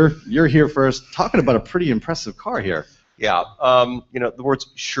 you're here first, talking about a pretty impressive car here. Yeah, the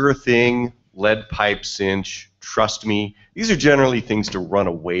words sure thing, lead pipe cinch, trust me, these are generally things to run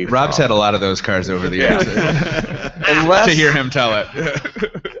away from. Rob's had a lot of those cars over the years. To hear him tell it.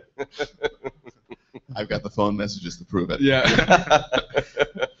 I've got the phone messages to prove it. Yeah.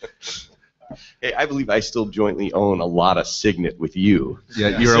 Hey, I believe I still jointly own a lot of Signet with you.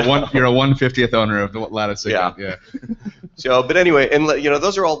 Yeah, you're a 1/50th owner of the lot of Signet. Yeah. So, but anyway, and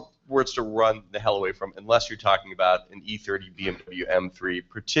those are all words to run the hell away from, unless you're talking about an E30 BMW M3,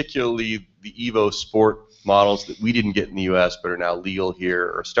 particularly the Evo Sport models that we didn't get in the U.S. but are now legal here,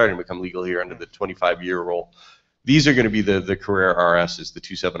 or starting to become legal here under the 25-year rule. These are going to be the Carrera RSs, the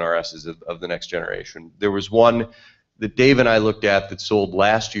 27 RSs of the next generation. There was one that Dave and I looked at that sold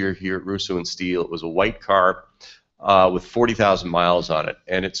last year here at Russo and Steel. It was a white car with 40,000 miles on it,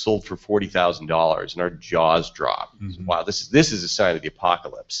 and it sold for $40,000, and our jaws dropped. Mm-hmm. Wow, this is a sign of the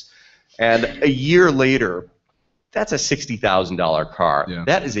apocalypse. And a year later, that's a $60,000 car. Yeah.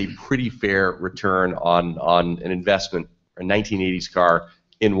 That is a pretty fair return on an investment, a 1980s car,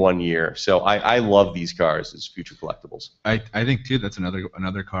 in 1 year. So I love these cars as future collectibles. I think too that's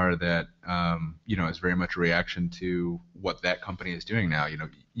another car that is very much a reaction to what that company is doing now.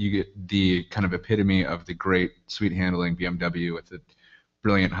 You get the kind of epitome of the great sweet handling BMW with the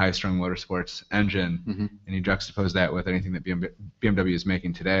brilliant high-strung motorsports engine, mm-hmm. and you juxtapose that with anything that BMW is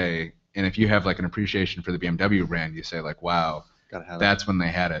making today, and if you have like an appreciation for the BMW brand, you say like, wow, that's when they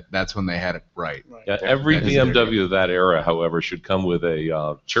had it. That's when they had it right. Yeah, every BMW of that era, however, should come with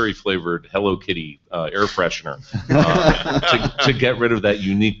a cherry-flavored Hello Kitty air freshener to get rid of that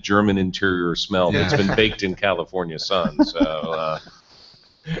unique German interior smell that's been baked in California sun. So.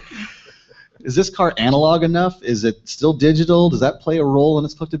 Is this car analog enough? Is it still digital? Does that play a role in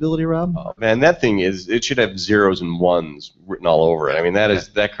its collectability, Rob? Oh, man, that thing it should have zeros and ones written all over it. I mean,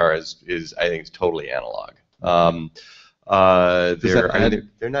 that car is I think it's totally analog.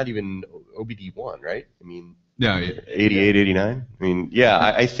 They're not even OBD1, right? I mean, No, yeah. 88, 89. I mean,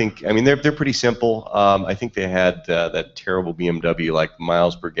 yeah, I think. I mean, they're pretty simple. I think they had that terrible BMW like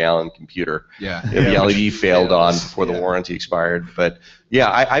miles per gallon computer. Yeah. that the LED failed on before the warranty expired. But yeah,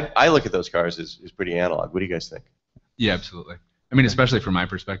 I look at those cars as pretty analog. What do you guys think? Yeah, absolutely. I mean, especially from my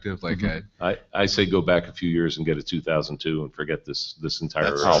perspective, like I say go back a few years and get a 200002 and forget this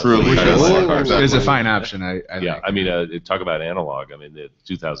entire. That's truly it's a fine option. I Yeah, think. I mean, talk about analog. I mean, the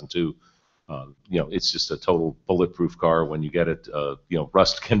 2002. It's just a total bulletproof car when you get it.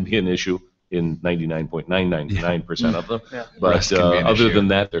 Rust can be an issue in 99.999% of them. Yeah. But Rust can be an other issue. than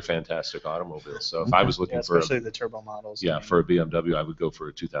that, they're fantastic automobiles. So if I was looking for especially the turbo models. for a BMW, I would go for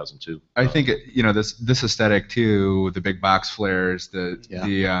a 2002. I think this aesthetic too, the big box flares, the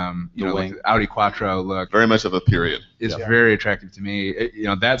wing. like Audi Quattro look Very much of a period. is very attractive to me.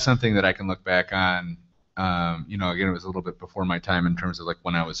 That's something that I can look back on. Again, it was a little bit before my time in terms of like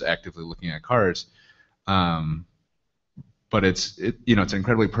when I was actively looking at cars. But it's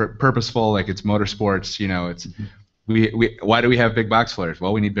incredibly purposeful. Like it's motorsports. It's we why do we have big box flares?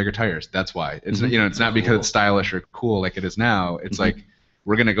 Well, we need bigger tires. That's why. It's it's not because it's stylish or cool like it is now. It's like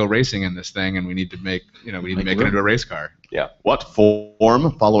we're gonna go racing in this thing, and we need to make it into a race car. Yeah. What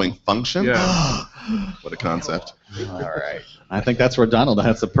form following function? Yeah. What a concept. All right. I think that's where Donald.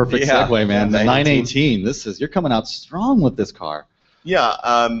 That's a perfect Yeah. segue, man. The 918. 918. You're coming out strong with this car. Yeah,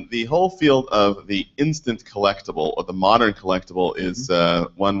 the whole field of the instant collectible or the modern collectible is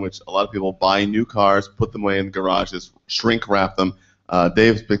one which a lot of people buy new cars, put them away in garages, shrink wrap them.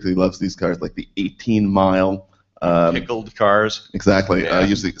 Dave particularly loves these cars, like the 18-mile. Pickled cars. Exactly. Yeah.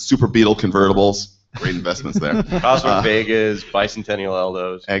 Usually Super Beetle convertibles. Great investments there. Cosworth Vegas, Bicentennial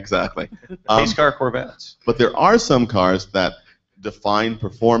Aldos. Exactly. Pace car Corvettes. But there are some cars that define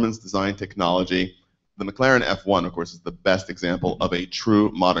performance, design, technology. The McLaren F1, of course, is the best example of a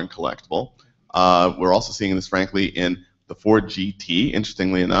true modern collectible. We're also seeing this, frankly, in the Ford GT,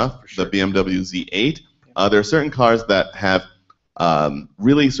 interestingly enough, the BMW Z8. There are certain cars that have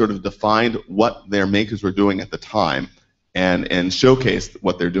really sort of defined what their makers were doing at the time and showcased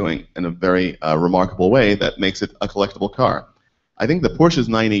what they're doing in a very remarkable way that makes it a collectible car. I think the Porsche's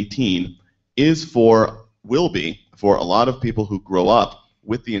 918 will be for a lot of people who grow up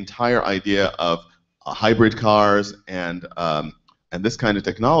with the entire idea of hybrid cars and this kind of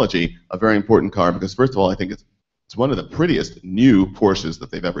technology, a very important car because, first of all, I think it's one of the prettiest new Porsches that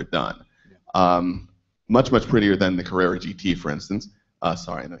they've ever done. Much, much prettier than the Carrera GT, for instance.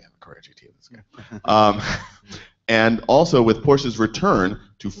 Sorry, I know you have a Carrera GT in this guy. And also with Porsche's return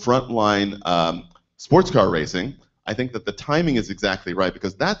to frontline sports car racing, I think that the timing is exactly right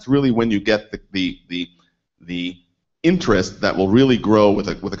because that's really when you get the interest that will really grow with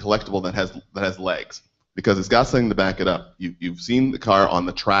a collectible that has legs because it's got something to back it up. You've seen the car on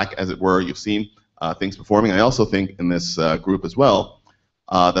the track, as it were. You've seen things performing. I also think in this group as well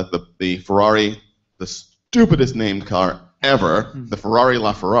that the Ferrari, the stupidest named car ever, the Ferrari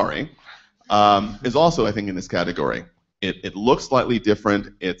LaFerrari, is also, I think, in this category. It looks slightly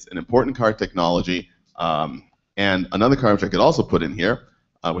different. It's an important car technology. And another car which I could also put in here,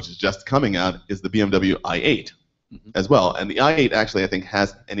 which is just coming out, is the BMW i8 as well. And the i8 actually, I think,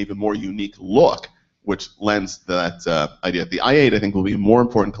 has an even more unique look, which lends to that idea. The i8, I think, will be a more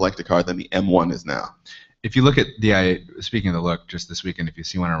important collector car than the M1 is now. If you look at the i8, speaking of the look, just this weekend, if you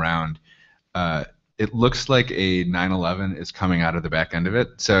see one around, it looks like a 911 is coming out of the back end of it.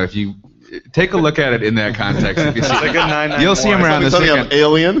 So if you take a look at it in that context, if you see, Like a 991. you'll see them around this Something of weekend.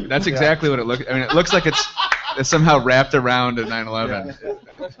 Alien. That's exactly what it looks. I mean, it looks like it's somehow wrapped around a 911.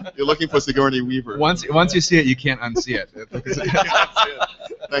 You're looking for Sigourney Weaver. Once you see it, you can't unsee it.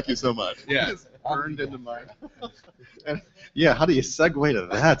 Thank you so much. Yeah. Burned into my. Yeah, how do you segue to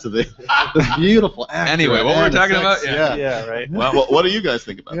that? To the beautiful actor. Anyway, what we're and talking sex, about? Yeah, right. Well, what do you guys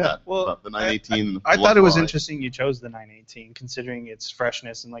think about Yeah. that? Well, About the 918. I thought it was LaFerrari? interesting you chose the 918, considering its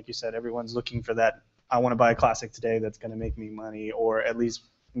freshness and, like you said, everyone's looking for that. I want to buy a classic today that's going to make me money, or at least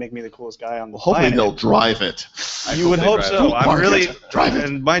make me the coolest guy on the Hopefully planet. they'll drive it. You would hope so. I'm Park really, it. Drive it.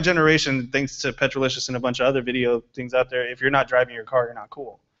 and my generation, thanks to Petrolicious and a bunch of other video things out there, if you're not driving your car, you're not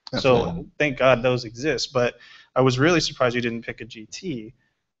cool. Absolutely. So thank God those exist. But I was really surprised you didn't pick a GT,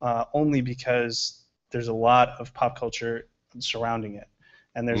 only because there's a lot of pop culture surrounding it,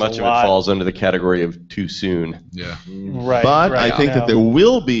 and there's Much a of it lot. falls under the category of too soon. Yeah. Right. But right I think now. that there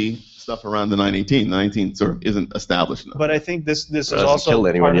will be stuff around the 918. 918 sort of isn't established enough. But I think this is Hasn't also killed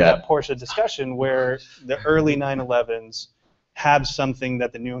part anyone of yet. that Porsche discussion where the early 911s have something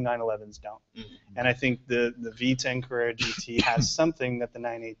that the new 911s don't. And I think the V10 Carrera GT has something that the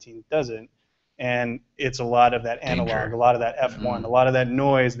 918 doesn't. And it's a lot of that analog, Danger. a lot of that F1, a lot of that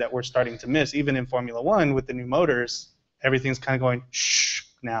noise that we're starting to miss. Even in Formula One with the new motors, everything's kind of going shh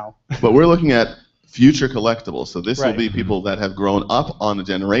now. But we're looking at future collectibles. So this will Right. be people that have grown up on a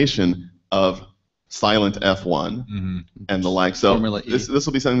generation of silent F1 and the like. So Formula E. this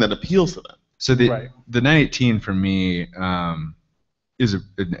will be something that appeals to them. So the Right. the 918 for me is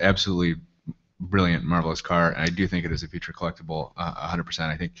an absolutely brilliant, marvelous car, and I do think it is a future collectible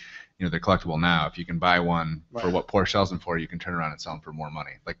 100%. I think they're collectible now. If you can buy one for what Porsche sells them for, you can turn around and sell them for more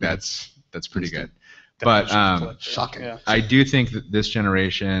money. Like that's pretty good. But Shocking. Yeah. I do think that this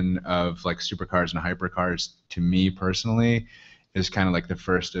generation of like supercars and hypercars, to me personally, is kind of like the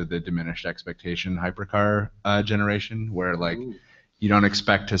first of the diminished expectation hypercar generation, where like you don't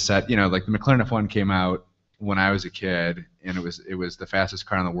expect to set, like the McLaren F1 came out when I was a kid, and it was the fastest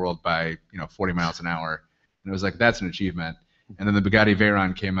car in the world by 40 miles an hour, and it was like that's an achievement. And then the Bugatti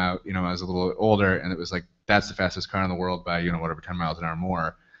Veyron came out, I was a little older, and it was like that's the fastest car in the world by whatever 10 miles an hour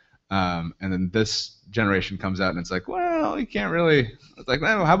more. And then this generation comes out and it's like, well, you can't really. It's like,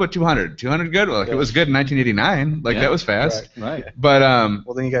 well, how about 200? 200 good? Well, like, it was good in 1989. Like that was fast. Right. But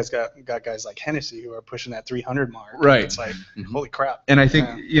Well, then you guys got guys like Hennessy who are pushing that 300 mark. Right. It's like, holy crap. and I think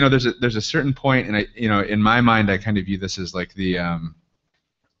there's a certain point, and I in my mind I kind of view this as like the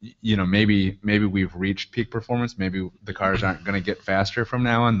maybe we've reached peak performance. Maybe the cars aren't going to get faster from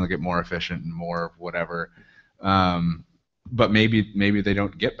now on. They'll get more efficient and more whatever. But maybe they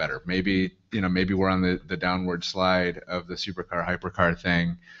don't get better. Maybe we're on the downward slide of the supercar hypercar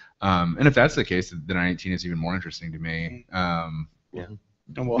thing. And if that's the case, the 918 is even more interesting to me. And we'll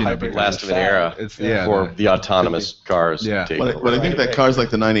You know, hype but it Last of an fast. era It's for the autonomous cars. Yeah. take What over. I think that cars like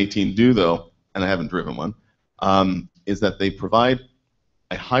the 918 do, though, and I haven't driven one, is that they provide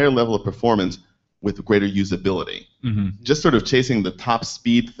a higher level of performance with greater usability. Just sort of chasing the top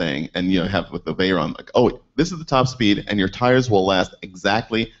speed thing, and have with the Veyron, like, oh, this is the top speed, and your tires will last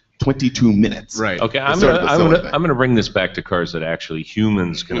exactly 22 minutes. Right. Okay, I'm sort of a silly thing. gonna bring this back to cars that actually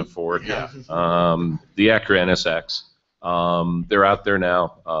humans can afford. The Acura NSX. They're out there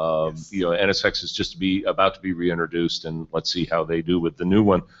now. NSX is just about to be reintroduced, and let's see how they do with the new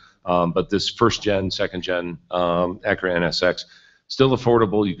one. But this first gen, second gen Acura NSX, still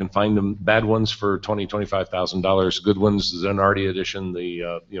affordable. You can find them, bad ones for $20,000-$25,000. Good ones, the Zanardi edition,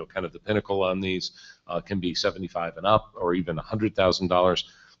 the kind of the pinnacle on these, can be $75,000 and up, or even $100,000.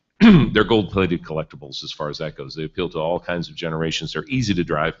 They're gold-plated collectibles as far as that goes. They appeal to all kinds of generations. They're easy to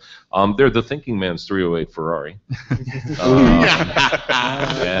drive. They're the thinking man's 308 Ferrari.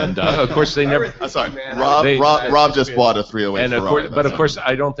 And of course, they never. Sorry, Rob just bought a 308 And of Ferrari. course, but of course,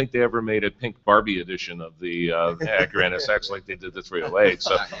 I don't think they ever made a pink Barbie edition of the Acura NSX like they did the 308.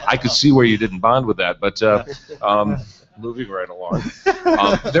 So I could see where you didn't bond with that. But moving right along,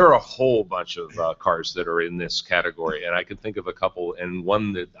 there are a whole bunch of cars that are in this category, and I can think of a couple. And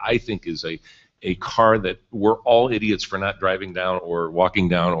one that I think is a car that we're all idiots for not driving down or walking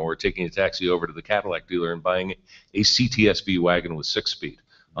down or taking a taxi over to the Cadillac dealer and buying a CTSV wagon with 6-speed.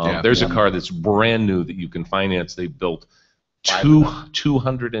 There's a car that's brand new that you can finance. They built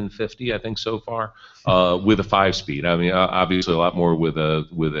 250, I think, so far, with a 5-speed. I mean, obviously a lot more with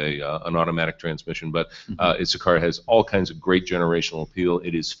an automatic transmission, but it's a car that has all kinds of great generational appeal.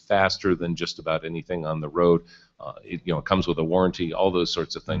 It is faster than just about anything on the road. It comes with a warranty, all those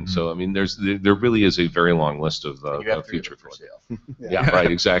sorts of things. So I mean, there really is a very long list of future for sale. Yeah,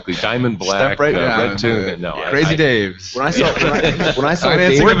 right, exactly. Diamond black, right red tune. No, Crazy Dave's. When I saw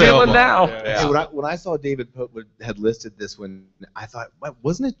Financing David, available. now. Hey, when I saw David Pope had listed this one, I thought,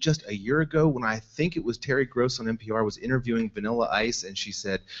 wasn't it just a year ago when I think it was Terry Gross on NPR was interviewing Vanilla Ice, and she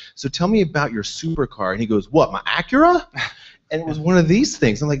said, "So tell me about your supercar," and he goes, "What, my Acura?" And it was one of these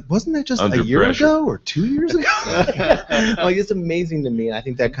things. I'm like, wasn't that just Under a year pressure. ago or 2 years ago? Like, it's amazing to me, and I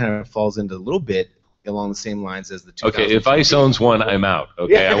think that kind of falls into a little bit along the same lines as the 2000. Okay, if ICE owns one, I'm out.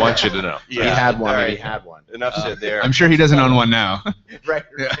 Okay, I want you to know. He had one. All He right. had one. Enough said there. I'm sure he doesn't own one now. Right.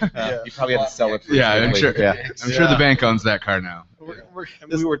 You probably had to sell it. Yeah, I'm sure. Yeah. I'm sure the bank owns that car now.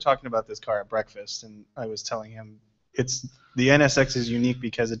 We were talking about this car at breakfast, and I was telling him the NSX is unique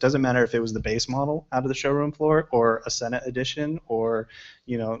because it doesn't matter if it was the base model out of the showroom floor or a Senate edition or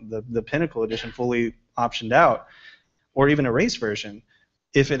the Pinnacle edition fully optioned out, or even a race version.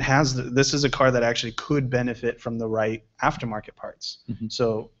 If it has, this is a car that actually could benefit from the right aftermarket parts.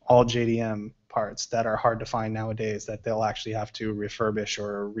 So all JDM parts that are hard to find nowadays that they'll actually have to refurbish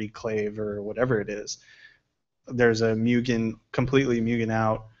or reclave or whatever it is. There's a completely Mugen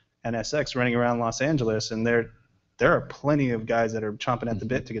out NSX running around Los Angeles, and there are plenty of guys that are chomping at the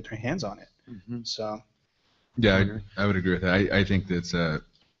bit to get their hands on it. So Yeah, I would agree with that. I think that's a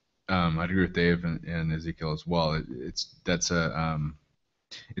I'd agree with Dave and Ezekiel as well.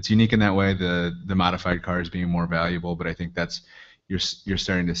 It's unique in that way. The modified cars being more valuable, but I think that's you're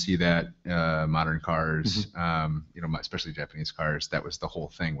starting to see that modern cars, especially Japanese cars. That was the whole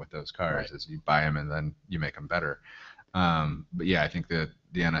thing with those cars, is you buy them and then you make them better. But yeah, I think that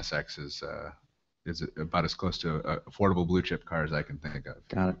the NSX is about as close to affordable blue chip car as I can think of.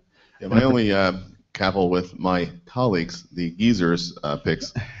 Got it. Yeah, my only cavil with my colleagues, the geezers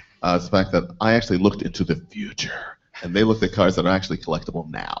picks, is the fact that I actually looked into the future, and they looked at cars that are actually collectible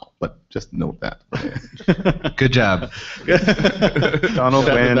now. But just note that. Good job. Donald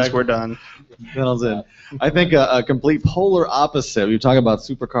wins. We're done. Donald's in. I think a complete polar opposite. We talk about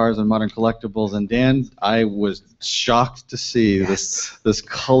supercars and modern collectibles, and Dan, I was shocked to see this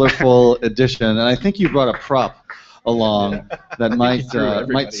colorful edition, and I think you brought a prop along that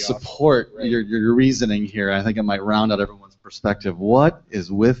might support your reasoning here. I think it might round out everyone's perspective. What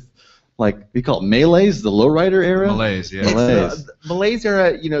is with, like, we call it Malays, the lowrider era? Malays, yeah. Malays. Malays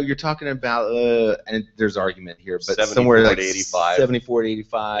era, you're talking about, and there's argument here, but 74 somewhere like to 85. 74 to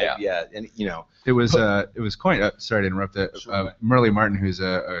 85, Yeah. and It was quite. Sorry to interrupt. Merle Martin, who's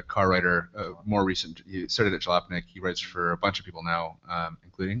a car writer, more recent. He started at Jalopnik. He writes for a bunch of people now,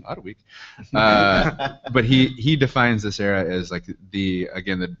 including Autoweek. But he defines this era as like the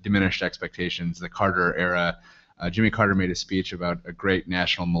diminished expectations, the Carter era. Jimmy Carter made a speech about a great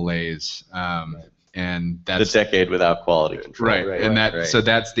national malaise, and that's the decade without quality control. Right. So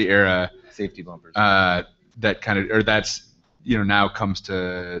that's the era. safety bumpers. That kind of, or that's now comes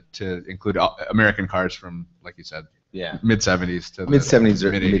to include American cars from, like you said, mid 70s to mid 70s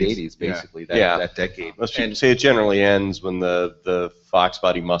or mid mid 80s, basically. That decade. Most people say it generally ends when the Fox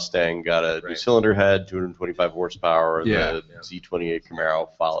body Mustang got a new cylinder head, 225 horsepower. The Z28 Camaro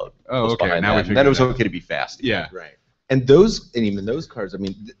followed. Oh, okay. Now we then it was okay to be fast. Yeah. Right. And even those cars, I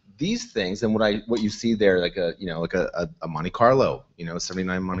mean, these things, and what you see there, like a Monte Carlo,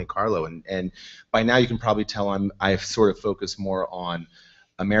 79 Monte Carlo, and by now you can probably tell I've sort of focused more on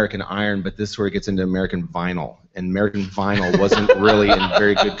American iron, but this sort of gets into American vinyl, and American vinyl wasn't really in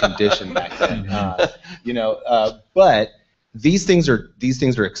very good condition back then, but these things are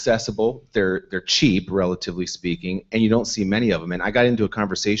accessible. They're cheap, relatively speaking, and you don't see many of them. And I got into a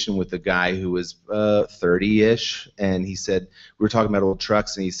conversation with a guy who was 30-ish, and he said, we were talking about old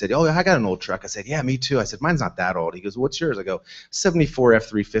trucks, and he said, "Oh, I got an old truck." I said, "Yeah, me too." I said, "Mine's not that old." He goes, "What's yours?" I go, "74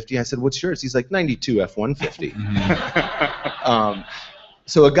 F350." I said, "What's yours?" He's like, "92 F150."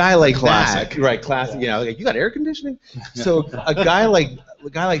 So a guy like that, right? Classic. Like, you got air conditioning. So a guy like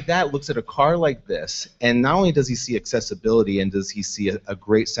that looks at a car like this, and not only does he see accessibility and does he see a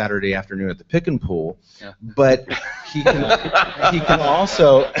great Saturday afternoon at the pick and pool, but he can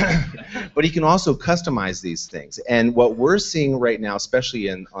also customize these things. And what we're seeing right now, especially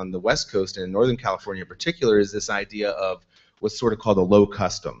on the West Coast and in Northern California in particular, is this idea of what's sort of called a low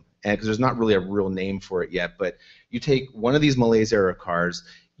custom. And because there's not really a real name for it yet, but you take one of these Malaise era cars,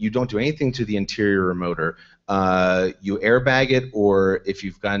 you don't do anything to the interior or motor, you airbag it, or if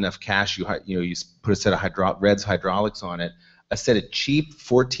you've got enough cash, you put a set of Red's hydraulics on it, a set of cheap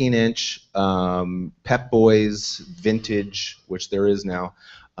 14-inch Pep Boys vintage, which there is now,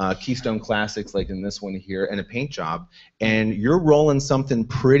 Keystone Classics like in this one here, and a paint job, and you're rolling something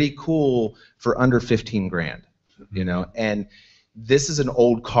pretty cool for under 15 grand, and this is an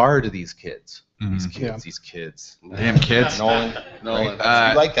old car to these kids. These kids. Damn kids. Nolan.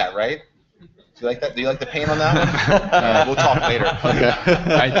 Right? You like that, right? Do you like that? Do you like the paint on that one? We'll talk later.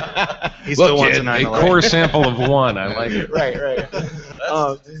 Okay. He still wants a core sample of one. I like it. Right.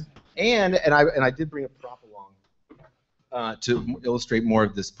 And I did bring a prop along to illustrate more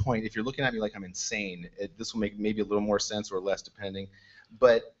of this point. If you're looking at me like I'm insane, this will make maybe a little more sense or less, depending.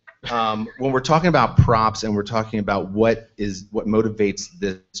 But when we're talking about props and we're talking about what motivates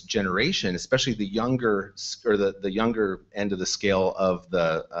this generation, especially the younger or the younger end of the scale of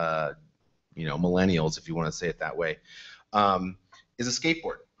the millennials, if you want to say it that way, is a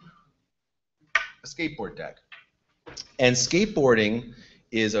skateboard deck. And skateboarding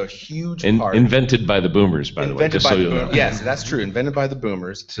is a huge part. Invented by the boomers, by the way. Just so you know. Yes, that's true. Invented by the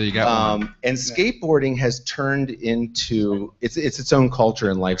boomers. So you got one. And skateboarding has turned into its own culture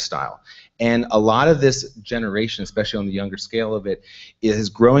and lifestyle. And a lot of this generation, especially on the younger scale of it, is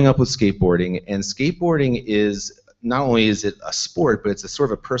growing up with skateboarding. And skateboarding is not only is it a sport, but it's a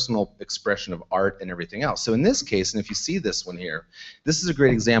sort of a personal expression of art and everything else. So in this case, and if you see this one here, this is a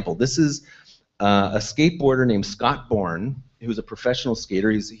great example. This is a skateboarder named Scott Bourne, who's a professional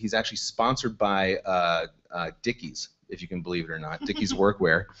skater. He's actually sponsored by Dickies, if you can believe it or not, Dickies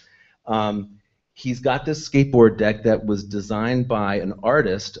Workwear. he's got this skateboard deck that was designed by an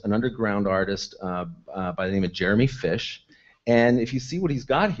artist, an underground artist by the name of Jeremy Fish. And if you see what he's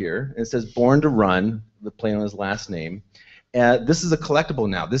got here, it says "Born to Run," the play on his last name. This is a collectible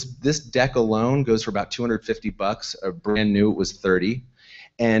now. This deck alone goes for about $250. Brand new, it was $30.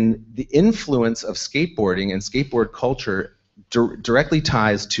 And the influence of skateboarding and skateboard culture directly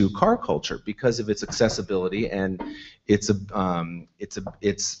ties to car culture because of its accessibility and its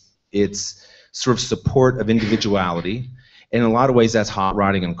sort of support of individuality. And in a lot of ways, that's hot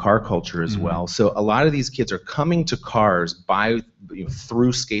rodding and car culture as well. So a lot of these kids are coming to cars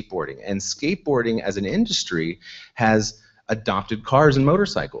through skateboarding. And skateboarding as an industry has adopted cars and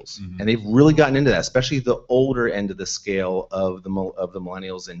motorcycles. And they've really gotten into that, especially the older end of the scale of the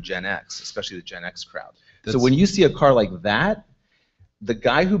millennials and Gen X, especially the Gen X crowd. So when you see a car like that, the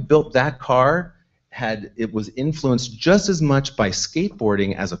guy who built that car was influenced just as much by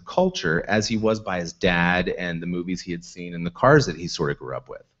skateboarding as a culture as he was by his dad and the movies he had seen and the cars that he sort of grew up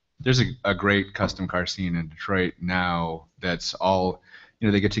with. There's a great custom car scene in Detroit now that's all,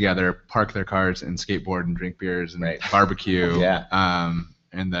 they get together, park their cars, and skateboard and drink beers and barbecue. Yeah.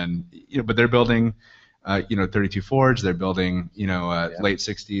 And then, but they're building, 32 Fords. They're building, late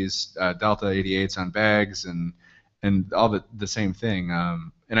 60s Delta 88s on bags and all the same thing.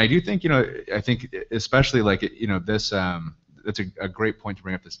 And I do think, I think especially like, this, that's a great point to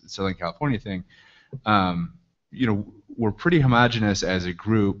bring up, this Southern California thing. We're pretty homogenous as a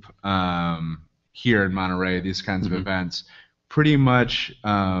group here in Monterey, these kinds of events. Pretty much,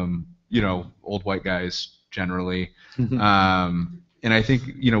 old white guys generally. And I think,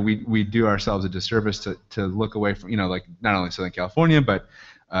 we do ourselves a disservice to look away from, like not only Southern California, but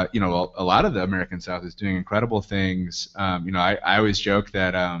a lot of the American South is doing incredible things. I always joke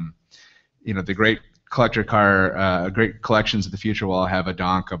that, the great collector car, great collections of the future will all have a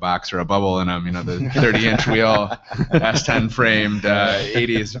donk, a box, or a bubble in them. The 30-inch wheel, S10 framed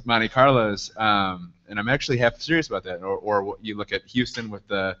 80s Monte Carlos. And I'm actually half serious about that. Or you look at Houston with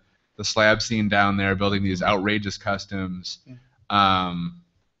the slab scene down there, building these outrageous customs.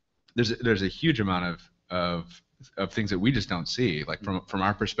 There's a huge amount of things that we just don't see, like from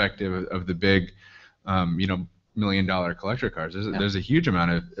our perspective of the big, $1 million collector cars. There's a huge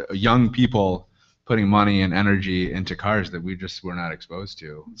amount of young people putting money and energy into cars that we just were not exposed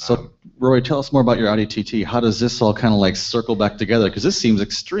to. So, Rory, tell us more about your Audi TT. How does this all kind of like circle back together? Because this seems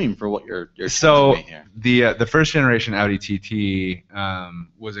extreme for what you're doing here. The first generation Audi TT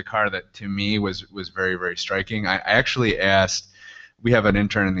was a car that to me was very, very striking. I actually asked. We have an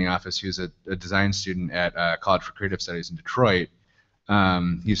intern in the office who's a design student at College for Creative Studies in Detroit.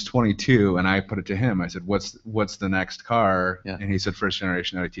 He's 22, and I put it to him. I said, "What's the next car?" Yeah. And he said, "First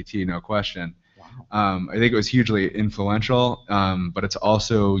generation Audi TT, no question." Wow. I think it was hugely influential, but it's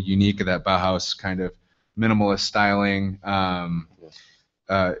also unique of that Bauhaus kind of minimalist styling.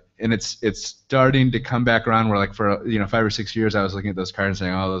 And it's starting to come back around where, like, for 5 or 6 years I was looking at those cars and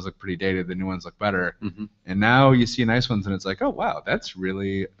saying, oh, those look pretty dated, the new ones look better. And now you see nice ones and it's like, oh wow, that's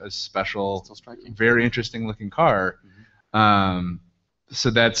really a special, very interesting looking car. So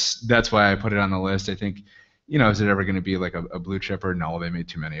that's why I put it on the list. I think, is it ever going to be like a blue chipper? No, they made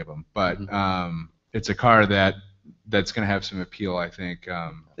too many of them. But it's a car that's going to have some appeal, I think. They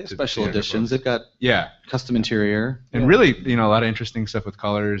have special editions. They've got custom interior. And really, a lot of interesting stuff with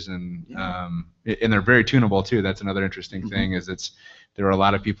colors, and they're very tunable too. That's another interesting thing, is there are a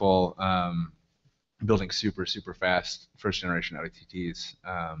lot of people building super, super fast first generation Audi TTs,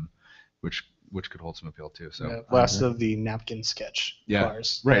 which could hold some appeal too. So last of the napkin sketch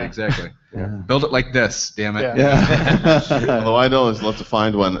cars. Right, exactly. Build it like this, damn it. Although I know there's love to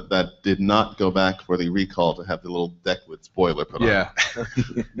find one that did not go back for the recall to have the little deck with spoiler put on.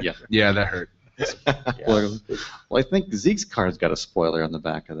 Yeah, that hurt. Well, I think Zeke's car's got a spoiler on the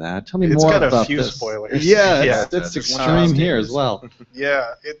back of that. Tell me It's more got about a few this. spoilers. It's extreme here as well.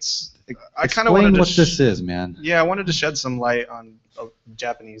 Yeah, I kind of wanted Explain to what this is, man. Yeah, I wanted to shed some light on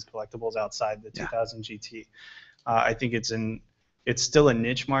Japanese collectibles outside the 2000 GT. I think it's still a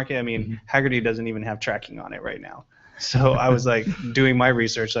niche market. I mean, Hagerty doesn't even have tracking on it right now. So I was like doing my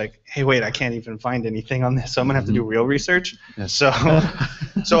research, like, hey, wait, I can't even find anything on this, so I'm gonna have to do real research. Yes.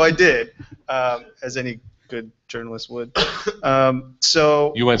 So I did, as any good journalist would.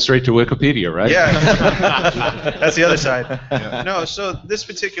 So you went straight to Wikipedia, right? Yeah, that's the other side. No, so this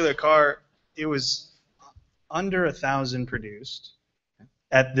particular car, it was under 1,000 produced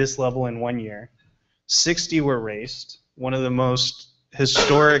at this level in 1 year. 60 were raced. One of the most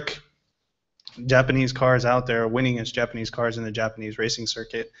historic Japanese cars out there, winningest Japanese cars in the Japanese racing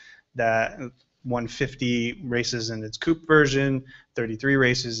circuit, that 150 races in its coupe version, 33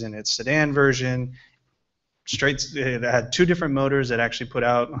 races in its sedan version. It had 2 different motors that actually put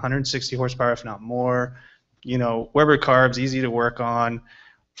out 160 horsepower, if not more. You know, Weber carbs, easy to work on,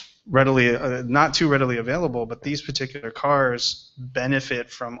 readily, not too readily available, but these particular cars benefit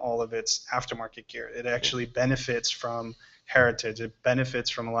from all of its aftermarket gear. It actually benefits from heritage. It benefits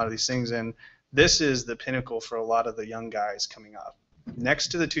from a lot of these things, and this is the pinnacle for a lot of the young guys coming up. Next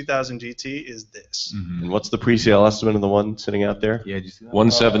to the 2000 GT is this. And what's the pre-sale estimate of the one sitting out there? Yeah, did you see that?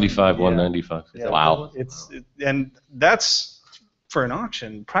 175, Yeah. 195. Yeah. Wow. And that's for an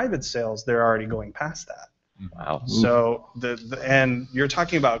auction. Private sales, they're already going past that. Wow. So and you're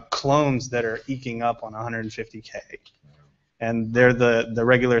talking about clones that are eking up on 150K, and they're the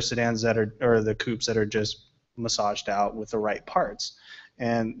regular sedans that are, or the coupes that are just massaged out with the right parts.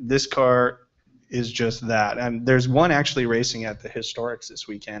 And this car is just that. And there's one actually racing at the Historics this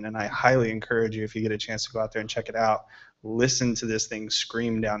weekend, and I highly encourage you, if you get a chance to go out there and check it out, listen to this thing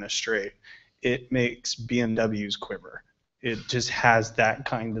scream down a straight. It makes BMWs quiver. It just has that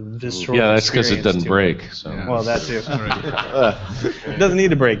kind of visceral. Yeah, that's because it experience doesn't to break. So. Yeah. Well, that too. It doesn't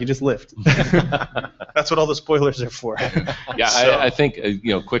need to break. You just lift. That's what all the spoilers are for. Yeah, So- I think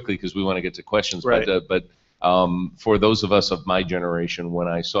quickly, because we want to get to questions. Right. But for those of us of my generation, when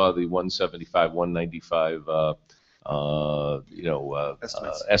I saw the 175, 195,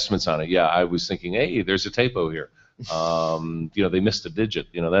 estimates on it, yeah, I was thinking, hey, there's a typo here. They missed a digit,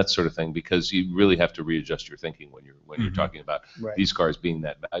 that sort of thing, because you really have to readjust your thinking when you're talking about Right. these cars being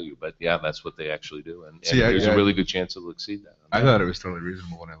that value. But yeah, that's what they actually do, and See, there's a really good chance it'll exceed that. I thought it was totally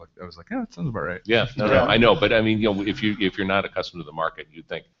reasonable when I looked. I was like, yeah, that sounds about right. Yeah, no, Yeah. I know, but I mean, if you're not accustomed to the market, you'd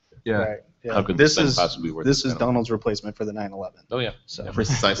think, Yeah. Right. Yeah. how could this this is possibly be worth this this is kind of money? Donald's replacement for the 911. Oh yeah. So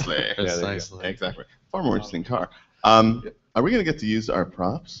Precisely. Yeah, there you go. Precisely. Exactly. Far more interesting car. Are we going to get to use our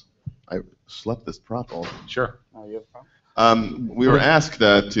props? I slept this prop all. Sure. Oh, you have a problem? We were asked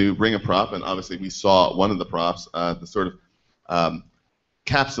to bring a prop, and obviously we saw one of the props that sort of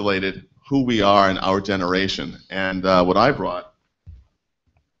encapsulated who we are in our generation. And what I brought,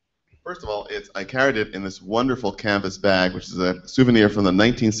 first of all, I carried it in this wonderful canvas bag, which is a souvenir from the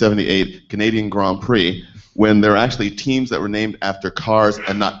 1978 Canadian Grand Prix, when there were actually teams that were named after cars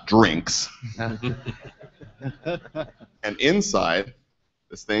and not drinks. And inside,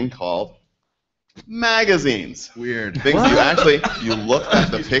 this thing called magazines. Weird. Things you looked at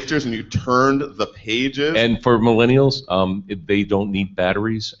the pictures and you turned the pages. And for millennials, they don't need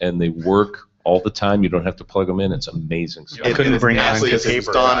batteries and they work all the time. You don't have to plug them in. It's amazing stuff. I couldn't bring it on absolutely because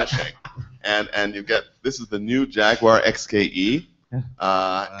paper. astonishing. And you get, this is the new Jaguar XKE,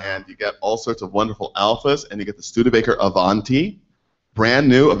 and you get all sorts of wonderful alphas, and you get the Studebaker Avanti, brand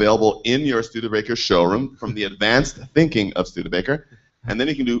new, available in your Studebaker showroom from the advanced thinking of Studebaker. And then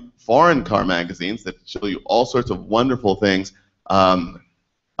you can do foreign car magazines that show you all sorts of wonderful things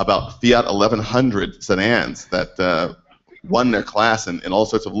about Fiat 1100 sedans that won their class in all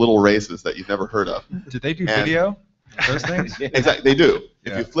sorts of little races that you've never heard of. Did they do And- video? Those things? Exactly, they do.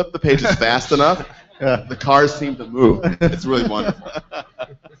 If Yeah. you flip the pages fast enough, the cars seem to move. It's really wonderful.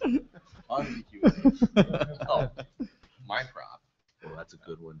 Oh, my prop. Oh, that's a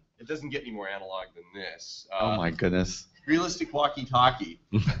good one. It doesn't get any more analog than this. Oh my goodness. Realistic walkie-talkie.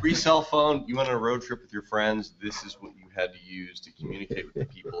 Free cell phone. You went on a road trip with your friends. This is what you had to use to communicate with the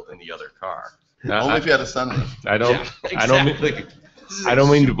people in the other car. Only if you had a sunroof. I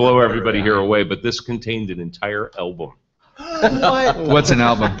don't mean to blow everybody here away, but this contained an entire album. What's an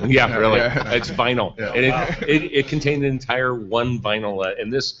album? Yeah, really. Yeah. It's vinyl. Yeah. And it contained an entire one vinyl.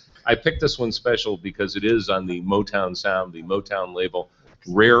 And this, I picked this one special because it is on the Motown sound, the Motown label,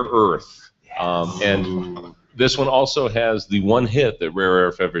 Rare Earth. And this one also has the one hit that Rare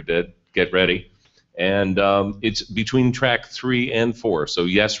Earth ever did, Get Ready. And it's between track 3 and 4. So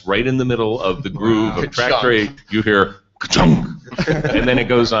yes, right in the middle of the groove of track 3, you hear ka-chunk, and then it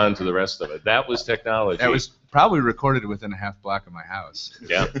goes on to the rest of it. That was technology. That was probably recorded within a half block of my house.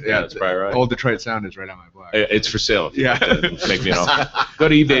 Yeah, that's probably right. Old Detroit Sound is right on my block. It's for sale. If you Yeah. want to make me an offer. Go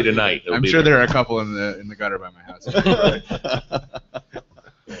to eBay tonight. It'll I'm be sure there are a couple in the gutter by my house.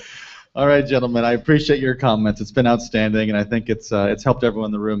 All right, gentlemen, I appreciate your comments. It's been outstanding, and I think it's helped everyone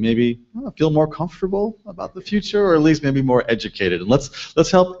in the room maybe feel more comfortable about the future, or at least maybe more educated. And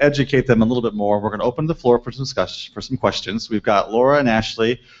let's help educate them a little bit more. We're going to open the floor for some questions. We've got Laura and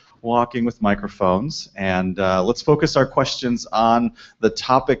Ashley walking with microphones, and let's focus our questions on the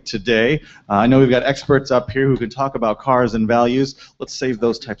topic today. I know we've got experts up here who can talk about cars and values. Let's save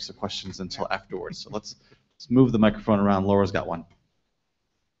those types of questions until afterwards. So let's move the microphone around. Laura's got one.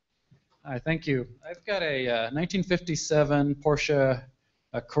 Hi, thank you. I've got a 1957 Porsche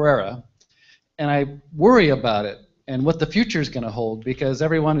Carrera, and I worry about it and what the future is going to hold, because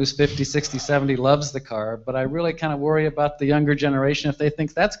everyone who's 50, 60, 70 loves the car, but I really kind of worry about the younger generation if they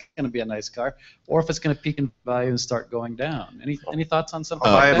think that's going to be a nice car, or if it's going to peak in value and start going down. Any thoughts on something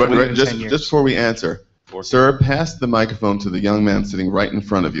like that? Just before we answer, sir, pass the microphone to the young man sitting right in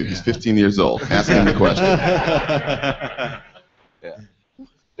front of you. He's 15 years old. Ask him the question.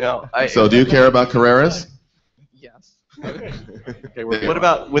 Now, So do you care about Carreras? Yes. Okay, what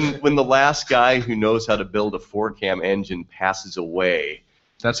about when the last guy who knows how to build a 4-cam engine passes away?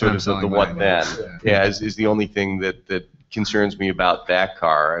 That's what I'm Sort of selling the what mine. then? Yeah, is the only thing that concerns me about that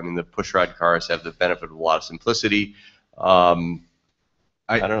car. I mean, the pushrod cars have the benefit of a lot of simplicity. I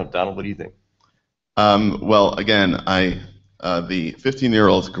don't know, Donald, what do you think? Well, again, the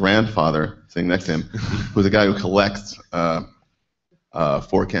 15-year-old's grandfather sitting next to him, who's a guy who collects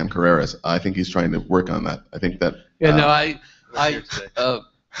 4-cam Carreras, I think he's trying to work on that. I think that. Yeah, no, I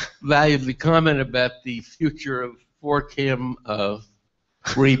valued the comment about the future of 4-cam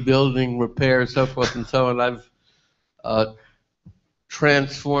rebuilding, repair, so forth and so on. I've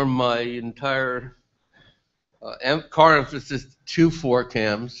transformed my entire car emphasis to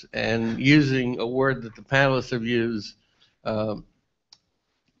 4-cams, and using a word that the panelists have used,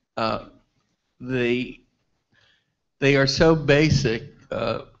 they are so basic.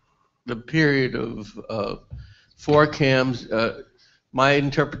 The period of 4-cams, my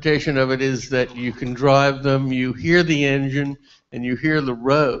interpretation of it is that you can drive them, you hear the engine, and you hear the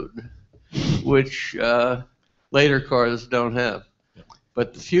road, which later cars don't have.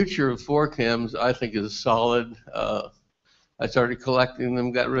 But the future of 4-cams, I think, is solid. I started collecting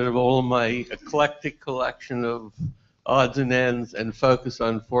them, got rid of all of my eclectic collection of odds and ends, and focused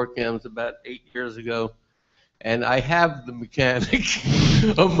on 4-cams about 8 years ago. And I have the mechanic,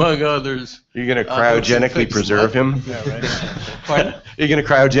 among others. Are you going to cryogenically preserve him? Yeah, right. Pardon? Are you going to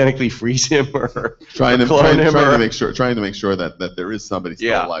cryogenically freeze him or trying to make sure that there is somebody still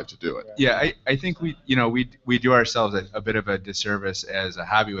Yeah. alive to do it. Yeah, I think we do ourselves a bit of a disservice as a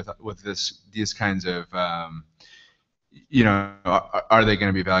hobby with these kinds of are they going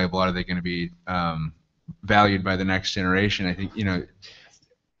to be valuable? Are they going to be valued by the next generation? I think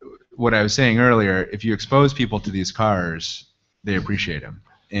what I was saying earlier, if you expose people to these cars, they appreciate them.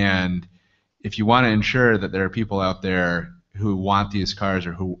 And if you want to ensure that there are people out there who want these cars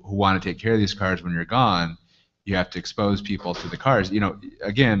or who want to take care of these cars when you're gone, you have to expose people to the cars.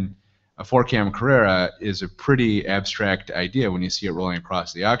 Again, a 4-cam Carrera is a pretty abstract idea when you see it rolling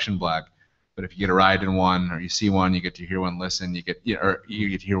across the auction block. But if you get a ride in one, or you see one, you get to hear one listen, you get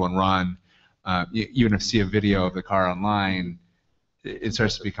to hear one run. Even if you see a video of the car online, it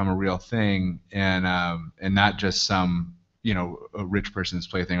starts to become a real thing, and not just some a rich person's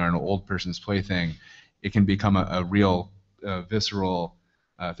plaything or an old person's plaything. It can become a real visceral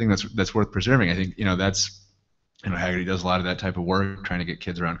thing that's worth preserving. I think that's Hagerty does a lot of that type of work, trying to get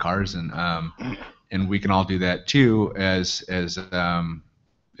kids around cars, and we can all do that too as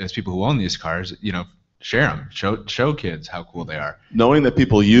people who own these cars. Share them, show kids how cool they are. Knowing that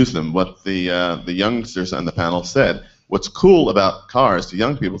people use them, what the youngsters on the panel said. What's cool about cars to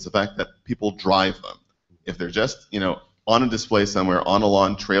young people is the fact that people drive them. If they're just, on a display somewhere, on a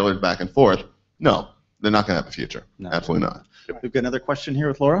lawn, trailered back and forth, no, they're not going to have a future. No. Absolutely not. We've got another question here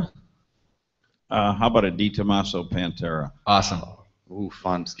with Laura. How about a Di Tommaso Pantera? Awesome. Ooh,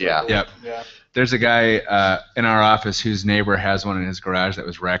 fun stuff. Yeah. Yep. Yeah. There's a guy in our office whose neighbor has one in his garage that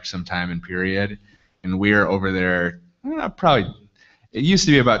was wrecked sometime in period, and we're over there probably. It used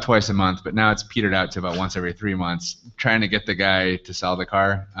to be about twice a month, but now it's petered out to about once every 3 months, trying to get the guy to sell the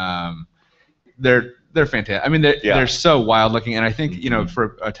car. They're fantastic. I mean, they're so wild looking, and I think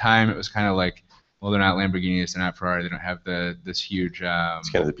for a time it was kind of like, well, they're not Lamborghinis, they're not Ferrari, they don't have this huge. It's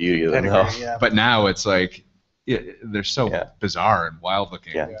kind of the beauty of them, though. Yeah. But now it's like they're so bizarre and wild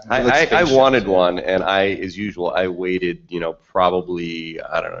looking. Yeah. I wanted one, and as usual, I waited, probably,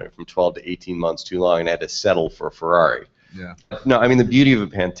 I don't know, from 12 to 18 months too long, and I had to settle for a Ferrari. Yeah. No, I mean, the beauty of a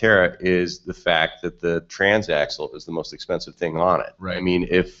Pantera is the fact that the transaxle is the most expensive thing on it. Right. I mean,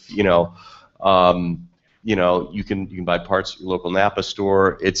 if you can buy parts at your local Napa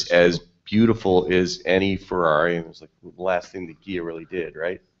store. It's as beautiful as any Ferrari. It was like the last thing that Kia really did,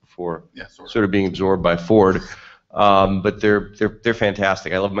 right? Before sort of being absorbed by Ford. But they're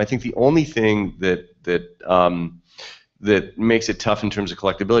fantastic. I love them. I think the only thing that makes it tough in terms of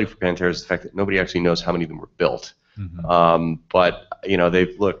collectability for Pantera is the fact that nobody actually knows how many of them were built. Mm-hmm. But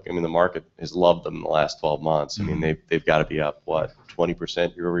the market has loved them in the last 12 months. I mean, they've got to be up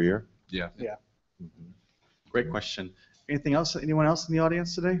 20% year over year. Yeah. Yeah. Mm-hmm. Great question. Anything else? Anyone else in the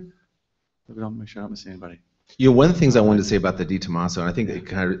audience today? We don't make sure I don't miss anybody. You know, one of the things I wanted to say about the Di Tommaso, and I think it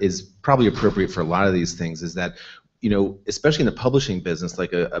kind of is probably appropriate for a lot of these things, is that, you know, especially in the publishing business,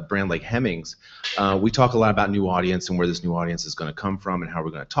 like a brand like Hemmings, we talk a lot about new audience and where this new audience is going to come from and how we're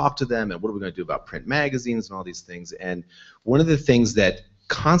going to talk to them and what are we going to do about print magazines and all these things. And one of the things that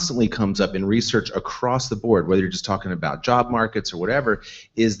constantly comes up in research across the board, whether you're just talking about job markets or whatever,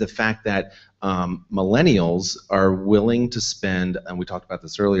 is the fact that millennials are willing to spend, and we talked about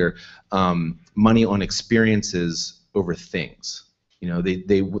this earlier, money on experiences over things. You know,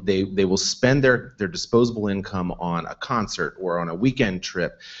 they will spend their disposable income on a concert or on a weekend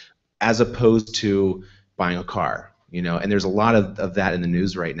trip, as opposed to buying a car. You know, and there's a lot of that in the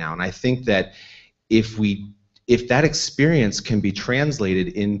news right now. And I think that if that experience can be translated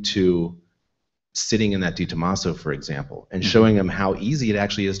into sitting in that Di Tommaso, for example, and showing them how easy it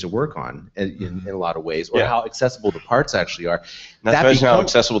actually is to work on in a lot of ways, or how accessible the parts actually are. Not to mention how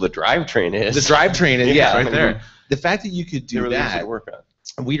accessible the drivetrain is. The drivetrain is, yeah, right there. The fact that you could do really that. easy to work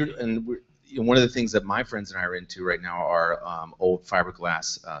on. One of the things that my friends and I are into right now are old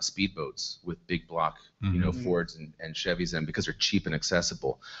fiberglass speedboats with big block, you know, Fords and Chevys in, because they're cheap and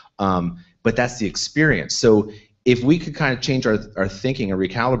accessible. But that's the experience. So if we could kind of change our thinking and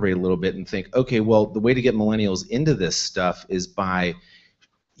recalibrate a little bit and think, okay, well, the way to get millennials into this stuff is by,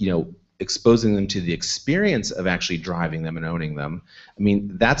 you know, exposing them to the experience of actually driving them and owning them. I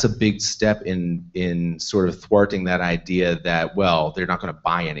mean, that's a big step in sort of thwarting that idea that, well, they're not going to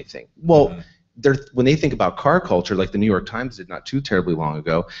buy anything. Well, when they think about car culture, like the New York Times did not too terribly long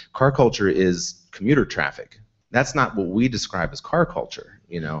ago, car culture is commuter traffic. That's not what we describe as car culture,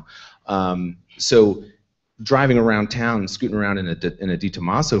 you know. So driving around town, scooting around in a Di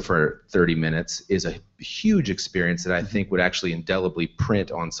Tommaso for 30 minutes is a huge experience that I think would actually indelibly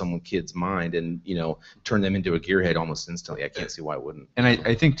print on some kid's mind and, you know, turn them into a gearhead almost instantly. I can't see why it wouldn't. And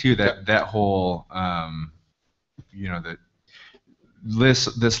I think too that whole, you know, that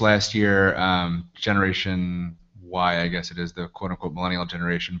this last year, Generation Y, I guess it is, the quote-unquote millennial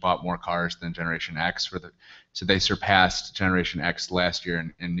generation, bought more cars than Generation X so they surpassed Generation X last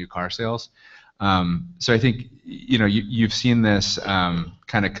year in new car sales. So I think, you know, you've seen this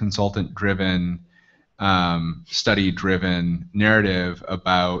kind of consultant-driven, study-driven narrative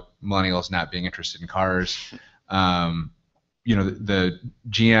about millennials not being interested in cars. You know, the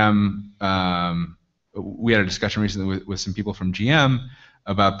GM, we had a discussion recently with some people from GM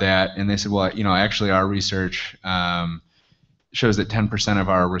about that, and they said, well, you know, actually our research shows that 10% of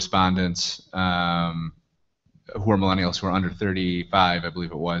our respondents who are millennials, who are under 35, I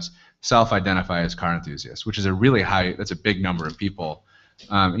believe it was, self-identify as car enthusiasts, which is a really high, that's a big number of people.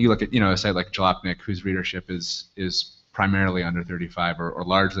 You look at, you know, a site like Jalopnik, whose readership is primarily under 35 or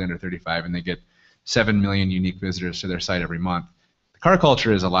largely under 35, and they get 7 million unique visitors to their site every month. The car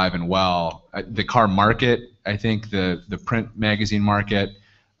culture is alive and well. The car market, I think the print magazine market,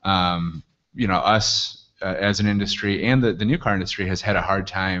 you know, us as an industry and the new car industry has had a hard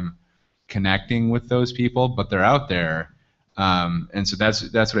time connecting with those people, but they're out there. And so that's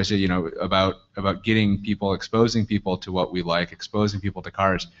what I say, you know, about getting people, exposing people to what we like, exposing people to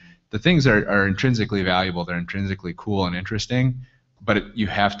cars. The things are intrinsically valuable, they're intrinsically cool and interesting, but you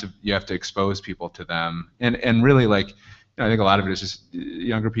have to expose people to them. And really, like, you know, I think a lot of it is just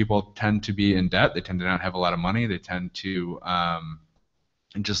younger people tend to be in debt. They tend to not have a lot of money. They tend to,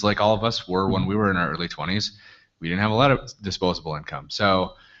 and just like all of us were when we were in our early 20s, we didn't have a lot of disposable income.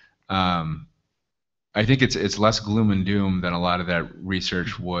 So I think it's less gloom and doom than a lot of that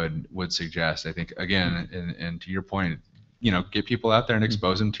research would suggest. I think, again, and to your point, you know, get people out there and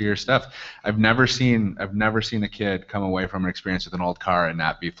expose them to your stuff. I've never seen a kid come away from an experience with an old car and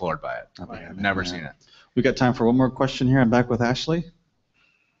not be floored by it. I've never seen it. We got time for one more question here. I'm back with Ashley.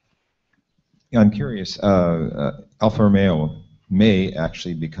 Yeah, I'm curious. Alfa Romeo may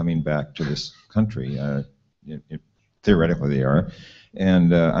actually be coming back to this country. Theoretically, they are.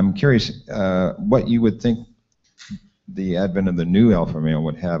 And I'm curious what you would think the advent of the new Alfa Romeo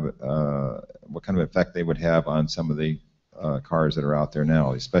would have, what kind of effect they would have on some of the cars that are out there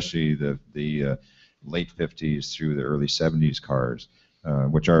now, especially the late 50s through the early 70s cars,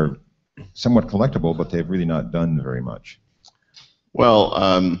 which are somewhat collectible, but they've really not done very much. Well,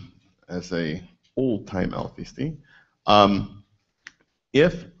 as a old-time Alfisti,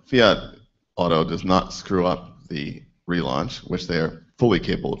 if Fiat Auto does not screw up the relaunch, which they are fully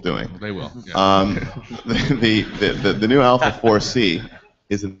capable of doing. They will. Yeah. The new Alfa 4C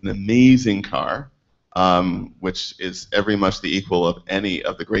is an amazing car, which is every much the equal of any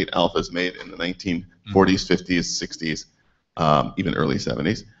of the great Alfas made in the 1940s, 50s, 60s, even early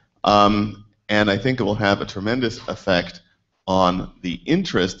 70s. And I think it will have a tremendous effect on the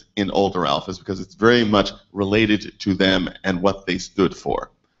interest in older Alphas because it's very much related to them and what they stood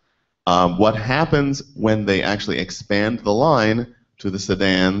for. What happens when they actually expand the line to the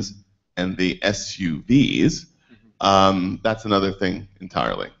sedans and the SUVs, that's another thing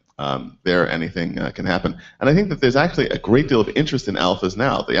entirely. There, anything can happen. And I think that there's actually a great deal of interest in Alphas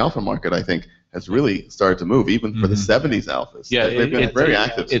now. The Alpha market, I think, has really started to move, even for the 70s Alphas. Yeah, they've been very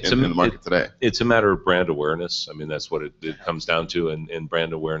active in the market today. It's a matter of brand awareness. I mean, that's what it comes down to, and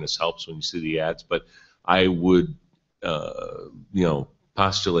brand awareness helps when you see the ads. But I would,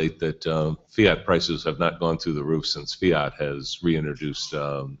 postulate that Fiat prices have not gone through the roof since Fiat has reintroduced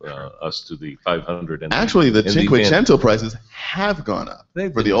us to the 500. And actually, the Cinquecento prices have gone up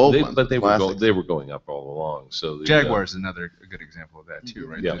for the old ones. But they were going up all along. So the, Jaguar is another good example of that too,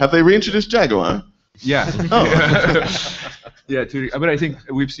 right? Yeah. Have they reintroduced Jaguar? Yeah. Oh. Yeah, but I think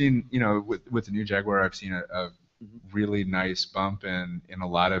we've seen, with the new Jaguar, I've seen a really nice bump in a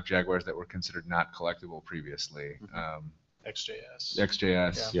lot of Jaguars that were considered not collectible previously.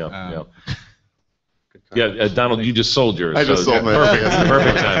 XJS. Yeah, Donald, you just sold yours. I just sold mine.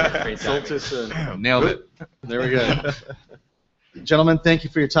 Perfect time. Sold too soon. Nailed it. There we go. Gentlemen, thank you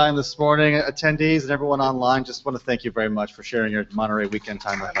for your time this morning. Attendees and everyone online, just want to thank you very much for sharing your Monterey weekend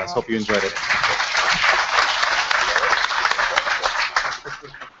time with us. Hope you enjoyed it.